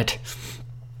name on it.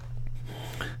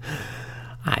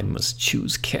 I must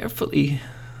choose carefully.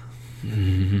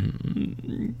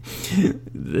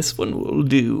 This one will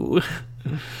do.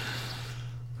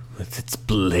 With its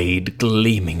blade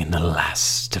gleaming in the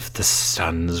last of the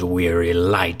sun's weary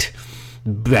light,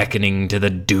 beckoning to the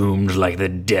doomed like the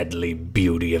deadly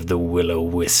beauty of the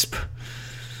will-o'-wisp.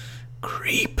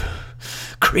 Creep,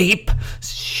 creep,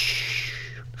 shh,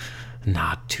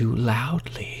 not too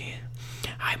loudly.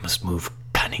 I must move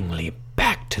cunningly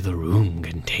back to the room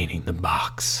containing the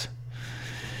box.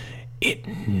 It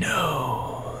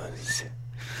knows.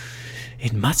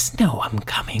 It must know I'm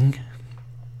coming.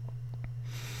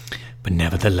 But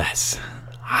nevertheless,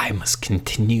 I must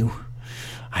continue.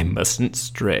 I mustn't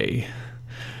stray.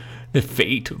 The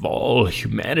fate of all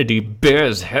humanity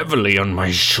bears heavily on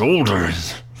my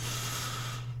shoulders.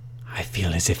 I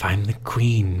feel as if I'm the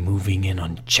queen moving in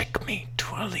on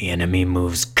checkmate while the enemy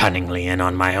moves cunningly in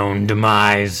on my own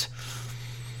demise.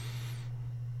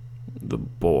 The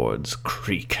boards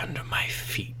creak under my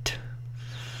feet.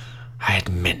 I had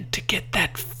meant to get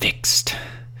that fixed,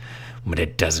 but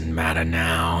it doesn't matter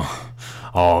now.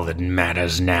 All that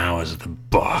matters now is the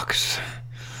box.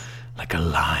 Like a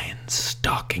lion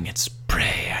stalking its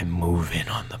prey, I move in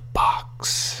on the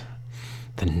box.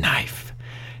 The knife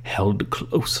held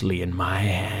closely in my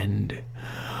hand,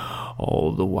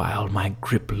 all the while my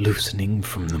grip loosening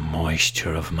from the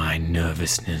moisture of my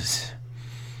nervousness.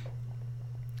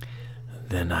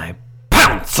 Then I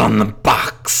pounce on the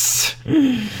box,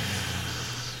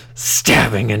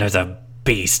 stabbing it as a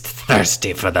beast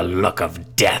thirsty for the look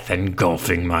of death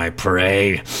engulfing my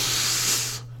prey.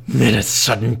 Then a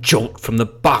sudden jolt from the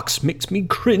box makes me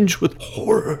cringe with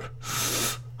horror.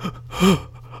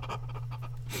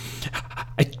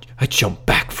 I jump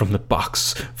back from the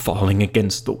box, falling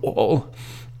against the wall.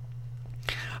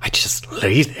 I just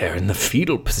lay there in the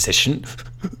fetal position,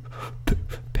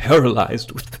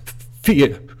 paralyzed with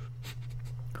fear.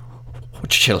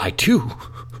 What shall I do?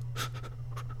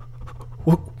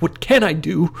 What can I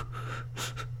do?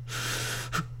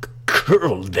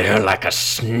 Curled there like a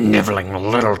sniveling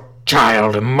little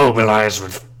child immobilized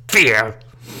with fear.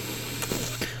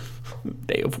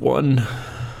 They have won.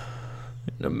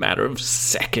 In a matter of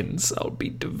seconds, I'll be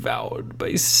devoured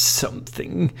by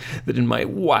something that in my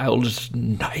wildest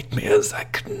nightmares I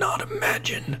could not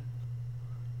imagine.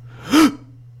 And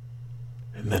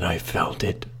then I felt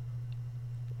it.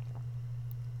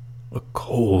 A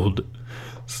cold,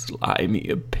 slimy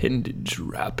appendage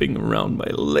wrapping around my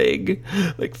leg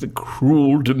like the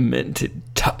cruel, demented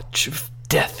touch of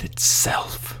death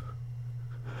itself.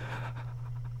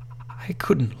 I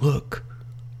couldn't look.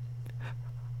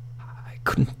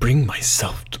 couldn't bring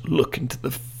myself to look into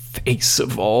the face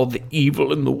of all the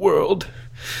evil in the world,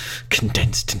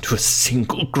 condensed into a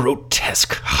single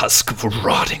grotesque husk of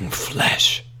rotting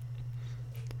flesh.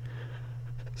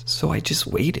 So I just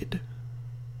waited.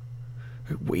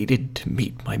 I waited to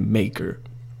meet my maker,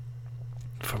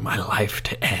 for my life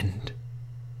to end.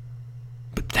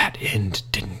 But that end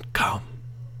didn't come.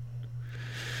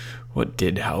 What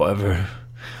did, however,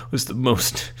 was the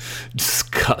most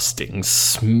disgusting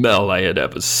smell I had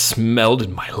ever smelled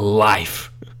in my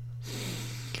life.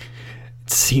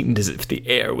 It seemed as if the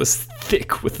air was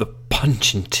thick with the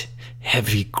pungent,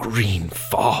 heavy green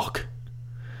fog.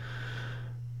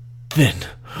 Then,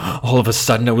 all of a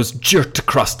sudden, I was jerked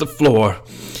across the floor,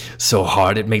 so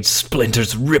hard it made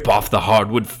splinters rip off the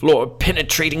hardwood floor,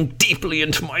 penetrating deeply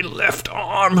into my left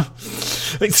arm.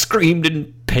 I screamed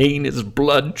in pain as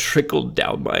blood trickled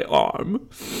down my arm,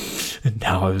 and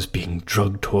now I was being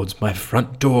dragged towards my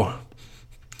front door.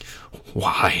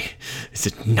 Why is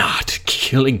it not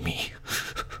killing me?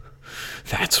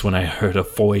 That's when I heard a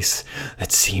voice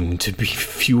that seemed to be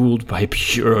fueled by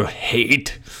pure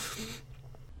hate.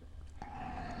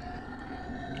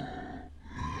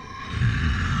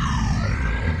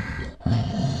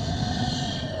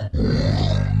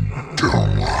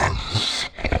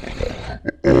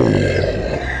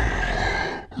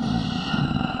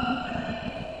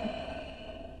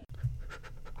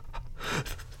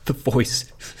 The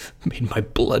voice made my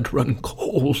blood run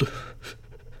cold.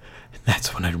 And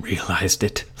that's when I realized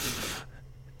it.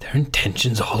 Their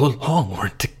intentions all along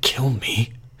weren't to kill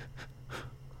me.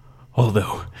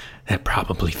 Although that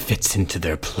probably fits into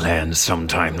their plan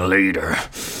sometime later.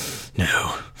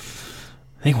 No.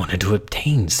 They wanted to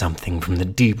obtain something from the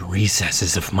deep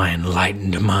recesses of my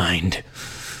enlightened mind.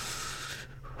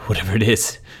 Whatever it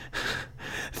is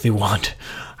they want,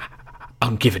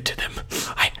 I'll give it to them.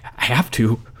 I have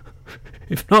to.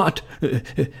 If not,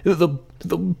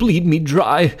 they'll bleed me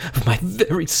dry of my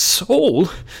very soul.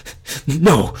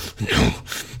 No.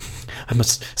 I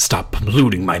must stop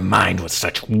polluting my mind with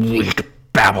such weak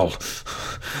babble.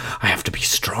 I have to be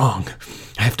strong.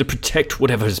 I have to protect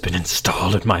whatever has been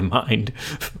installed in my mind,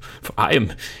 for I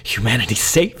am humanity's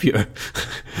savior.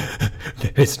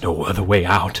 There is no other way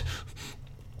out.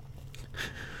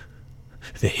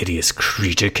 The hideous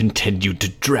creature continued to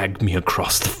drag me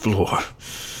across the floor.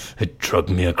 It dragged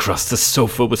me across the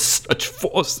sofa with such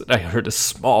force that I heard a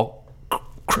small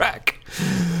crack,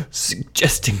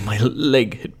 suggesting my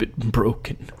leg had been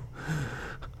broken.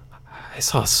 I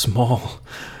saw a small,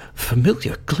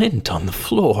 familiar glint on the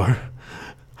floor.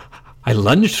 I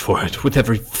lunged for it with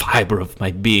every fiber of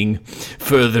my being,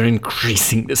 further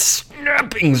increasing the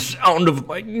snapping sound of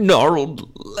my gnarled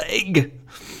leg.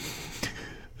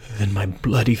 Then my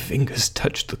bloody fingers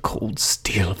touched the cold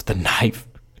steel of the knife.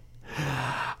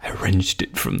 I wrenched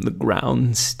it from the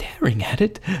ground, staring at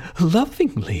it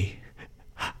lovingly.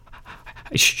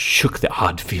 I shook the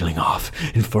odd feeling off,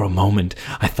 and for a moment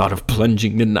I thought of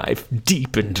plunging the knife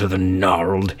deep into the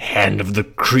gnarled hand of the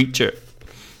creature.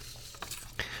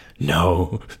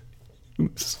 No,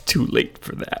 it was too late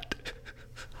for that.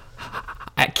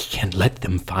 I can't let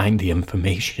them find the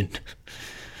information.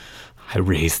 I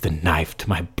raised the knife to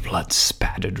my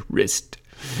blood-spattered wrist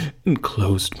and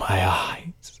closed my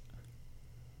eyes.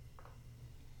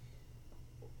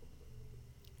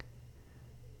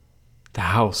 The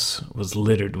house was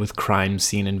littered with crime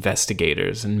scene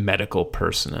investigators and medical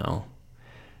personnel.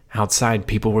 Outside,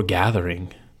 people were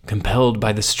gathering, compelled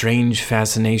by the strange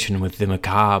fascination with the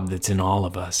macabre that's in all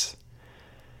of us.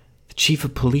 The chief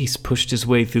of police pushed his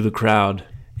way through the crowd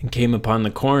and came upon the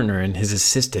coroner and his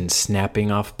assistant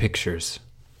snapping off pictures.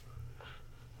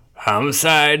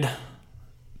 "Homicide?"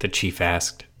 the chief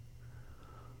asked.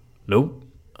 "Nope.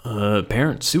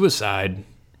 Apparent suicide,"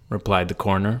 replied the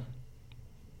coroner.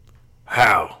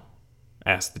 "How?"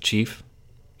 asked the chief.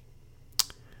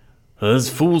 "This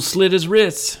fool slit his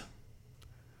wrists."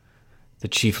 The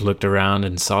chief looked around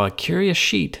and saw a curious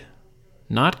sheet,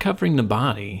 not covering the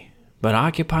body, but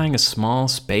occupying a small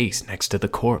space next to the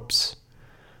corpse.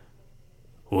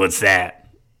 "What's that?"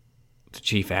 the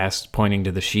chief asked, pointing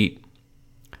to the sheet.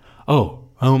 "Oh,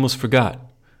 I almost forgot."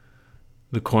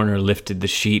 The coroner lifted the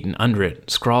sheet, and under it,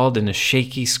 scrawled in a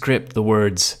shaky script, the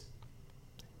words,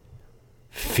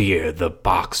 "Fear the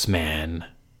Boxman,"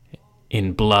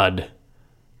 in blood,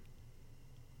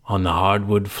 on the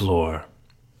hardwood floor.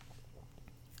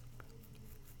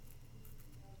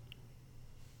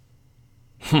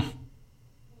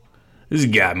 "This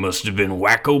guy must have been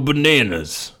wacko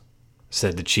bananas,"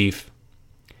 said the chief.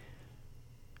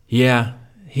 "Yeah,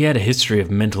 he had a history of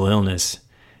mental illness.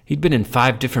 He'd been in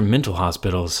 5 different mental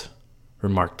hospitals,"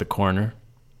 remarked the coroner.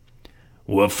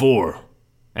 What for?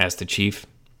 Asked the chief.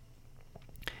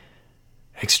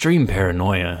 Extreme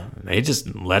paranoia. They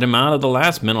just let him out of the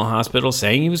last mental hospital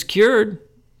saying he was cured,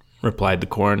 replied the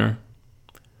coroner.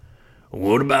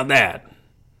 What about that?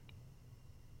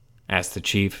 Asked the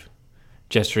chief,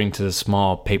 gesturing to the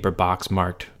small paper box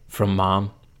marked "From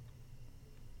Mom."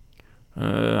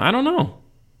 I don't know,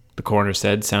 the coroner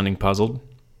said, sounding puzzled.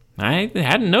 I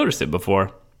hadn't noticed it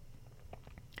before.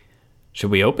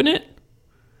 Should we open it?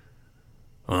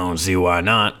 I don't see why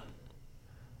not.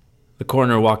 The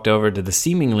coroner walked over to the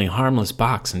seemingly harmless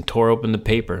box and tore open the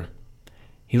paper.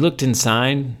 He looked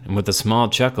inside, and with a small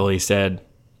chuckle, he said,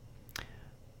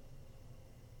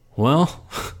 "Well,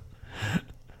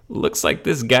 looks like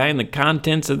this guy and the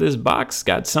contents of this box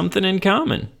got something in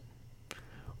common."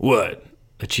 What?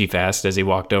 The chief asked as he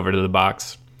walked over to the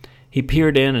box. He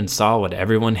peered in and saw what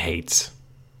everyone hates.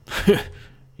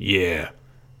 Yeah,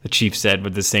 the chief said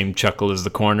with the same chuckle as the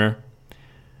coroner.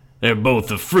 They're both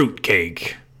a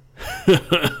fruitcake.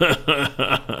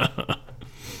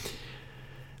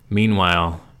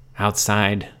 Meanwhile,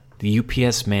 outside, the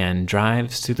UPS man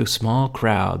drives through the small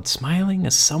crowd, smiling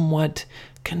a somewhat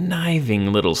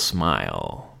conniving little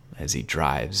smile as he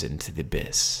drives into the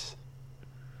abyss.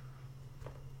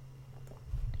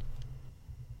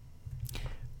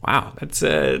 Wow, it's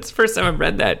the first time I've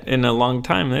read that in a long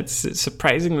time. That's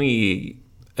surprisingly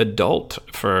adult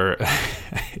for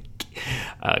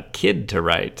a kid to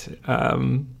write.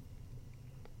 Well,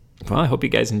 I hope you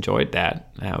guys enjoyed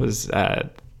that. That was,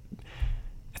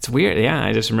 it's weird. Yeah,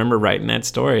 I just remember writing that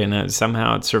story, and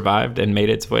somehow it survived and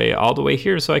made its way all the way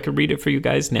here so I could read it for you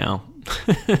guys now.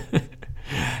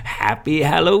 Happy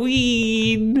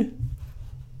Halloween!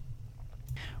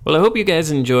 Well, I hope you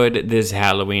guys enjoyed this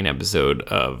Halloween episode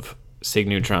of Sig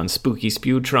Neutron Spooky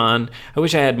Spewtron. I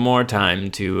wish I had more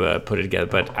time to put it together,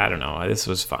 but I don't know. This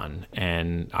was fun,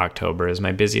 and October is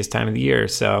my busiest time of the year,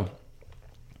 so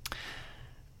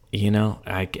you know,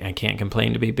 I can't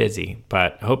complain to be busy.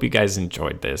 But I hope you guys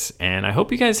enjoyed this, and I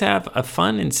hope you guys have a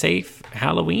fun and safe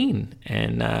Halloween.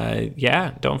 And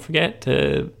yeah, don't forget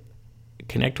to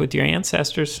connect with your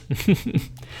ancestors.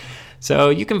 So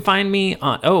you can find me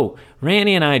on,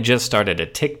 Ranny and I just started a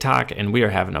TikTok, and we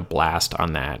are having a blast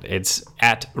on that. It's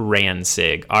at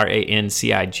Rancig,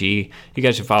 RANCIG. You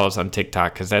guys should follow us on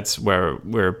TikTok, because that's where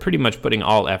we're pretty much putting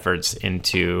all efforts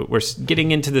into, we're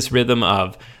getting into this rhythm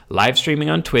of live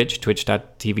streaming on Twitch,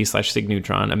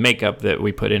 twitch.tv/SigNeutron, a makeup that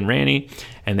we put in Ranny,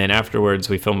 and then afterwards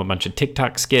we film a bunch of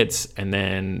TikTok skits, and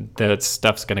then that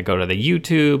stuff's going to go to the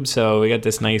YouTube, so we got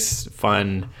this nice,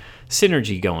 fun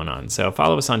synergy going on. So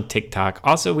follow us on TikTok.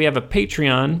 Also, we have a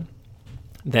Patreon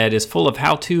that is full of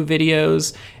how-to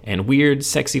videos and weird,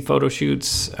 sexy photo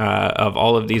shoots of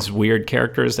all of these weird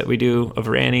characters that we do of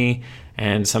Ranny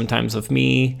and sometimes of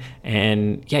me.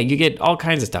 And yeah, you get all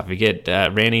kinds of stuff. You get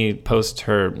Ranny posts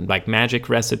her like magic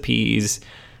recipes.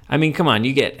 I mean, come on,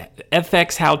 you get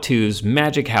FX how-tos,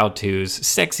 magic how-tos,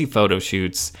 sexy photo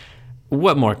shoots.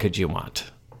 What more could you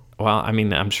want? Well, I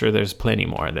mean, I'm sure there's plenty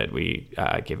more that we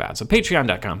give out. So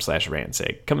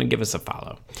patreon.com/Rancig. Come and give us a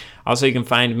follow. Also, you can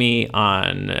find me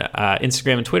on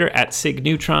Instagram and Twitter at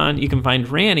SigNeutron. You can find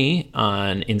Ranny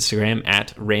on Instagram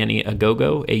at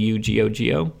RannyAgogo,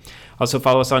 AUGOGO. Also,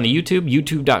 follow us on the YouTube,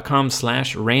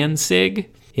 youtube.com/Rancig.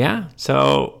 Yeah,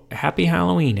 so happy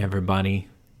Halloween, everybody.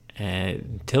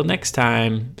 Until next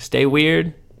time, stay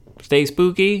weird, stay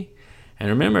spooky. And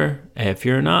remember, if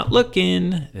you're not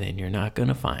looking, then you're not going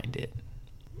to find it.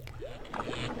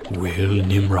 Well,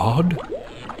 Nimrod,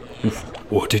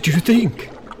 what did you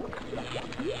think?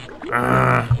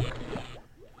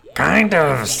 Kind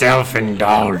of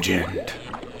self-indulgent.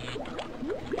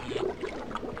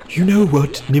 You know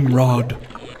what, Nimrod?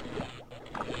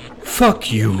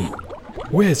 Fuck you.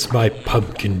 Where's my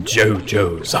pumpkin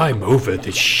JoJo's? I'm over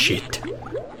this shit.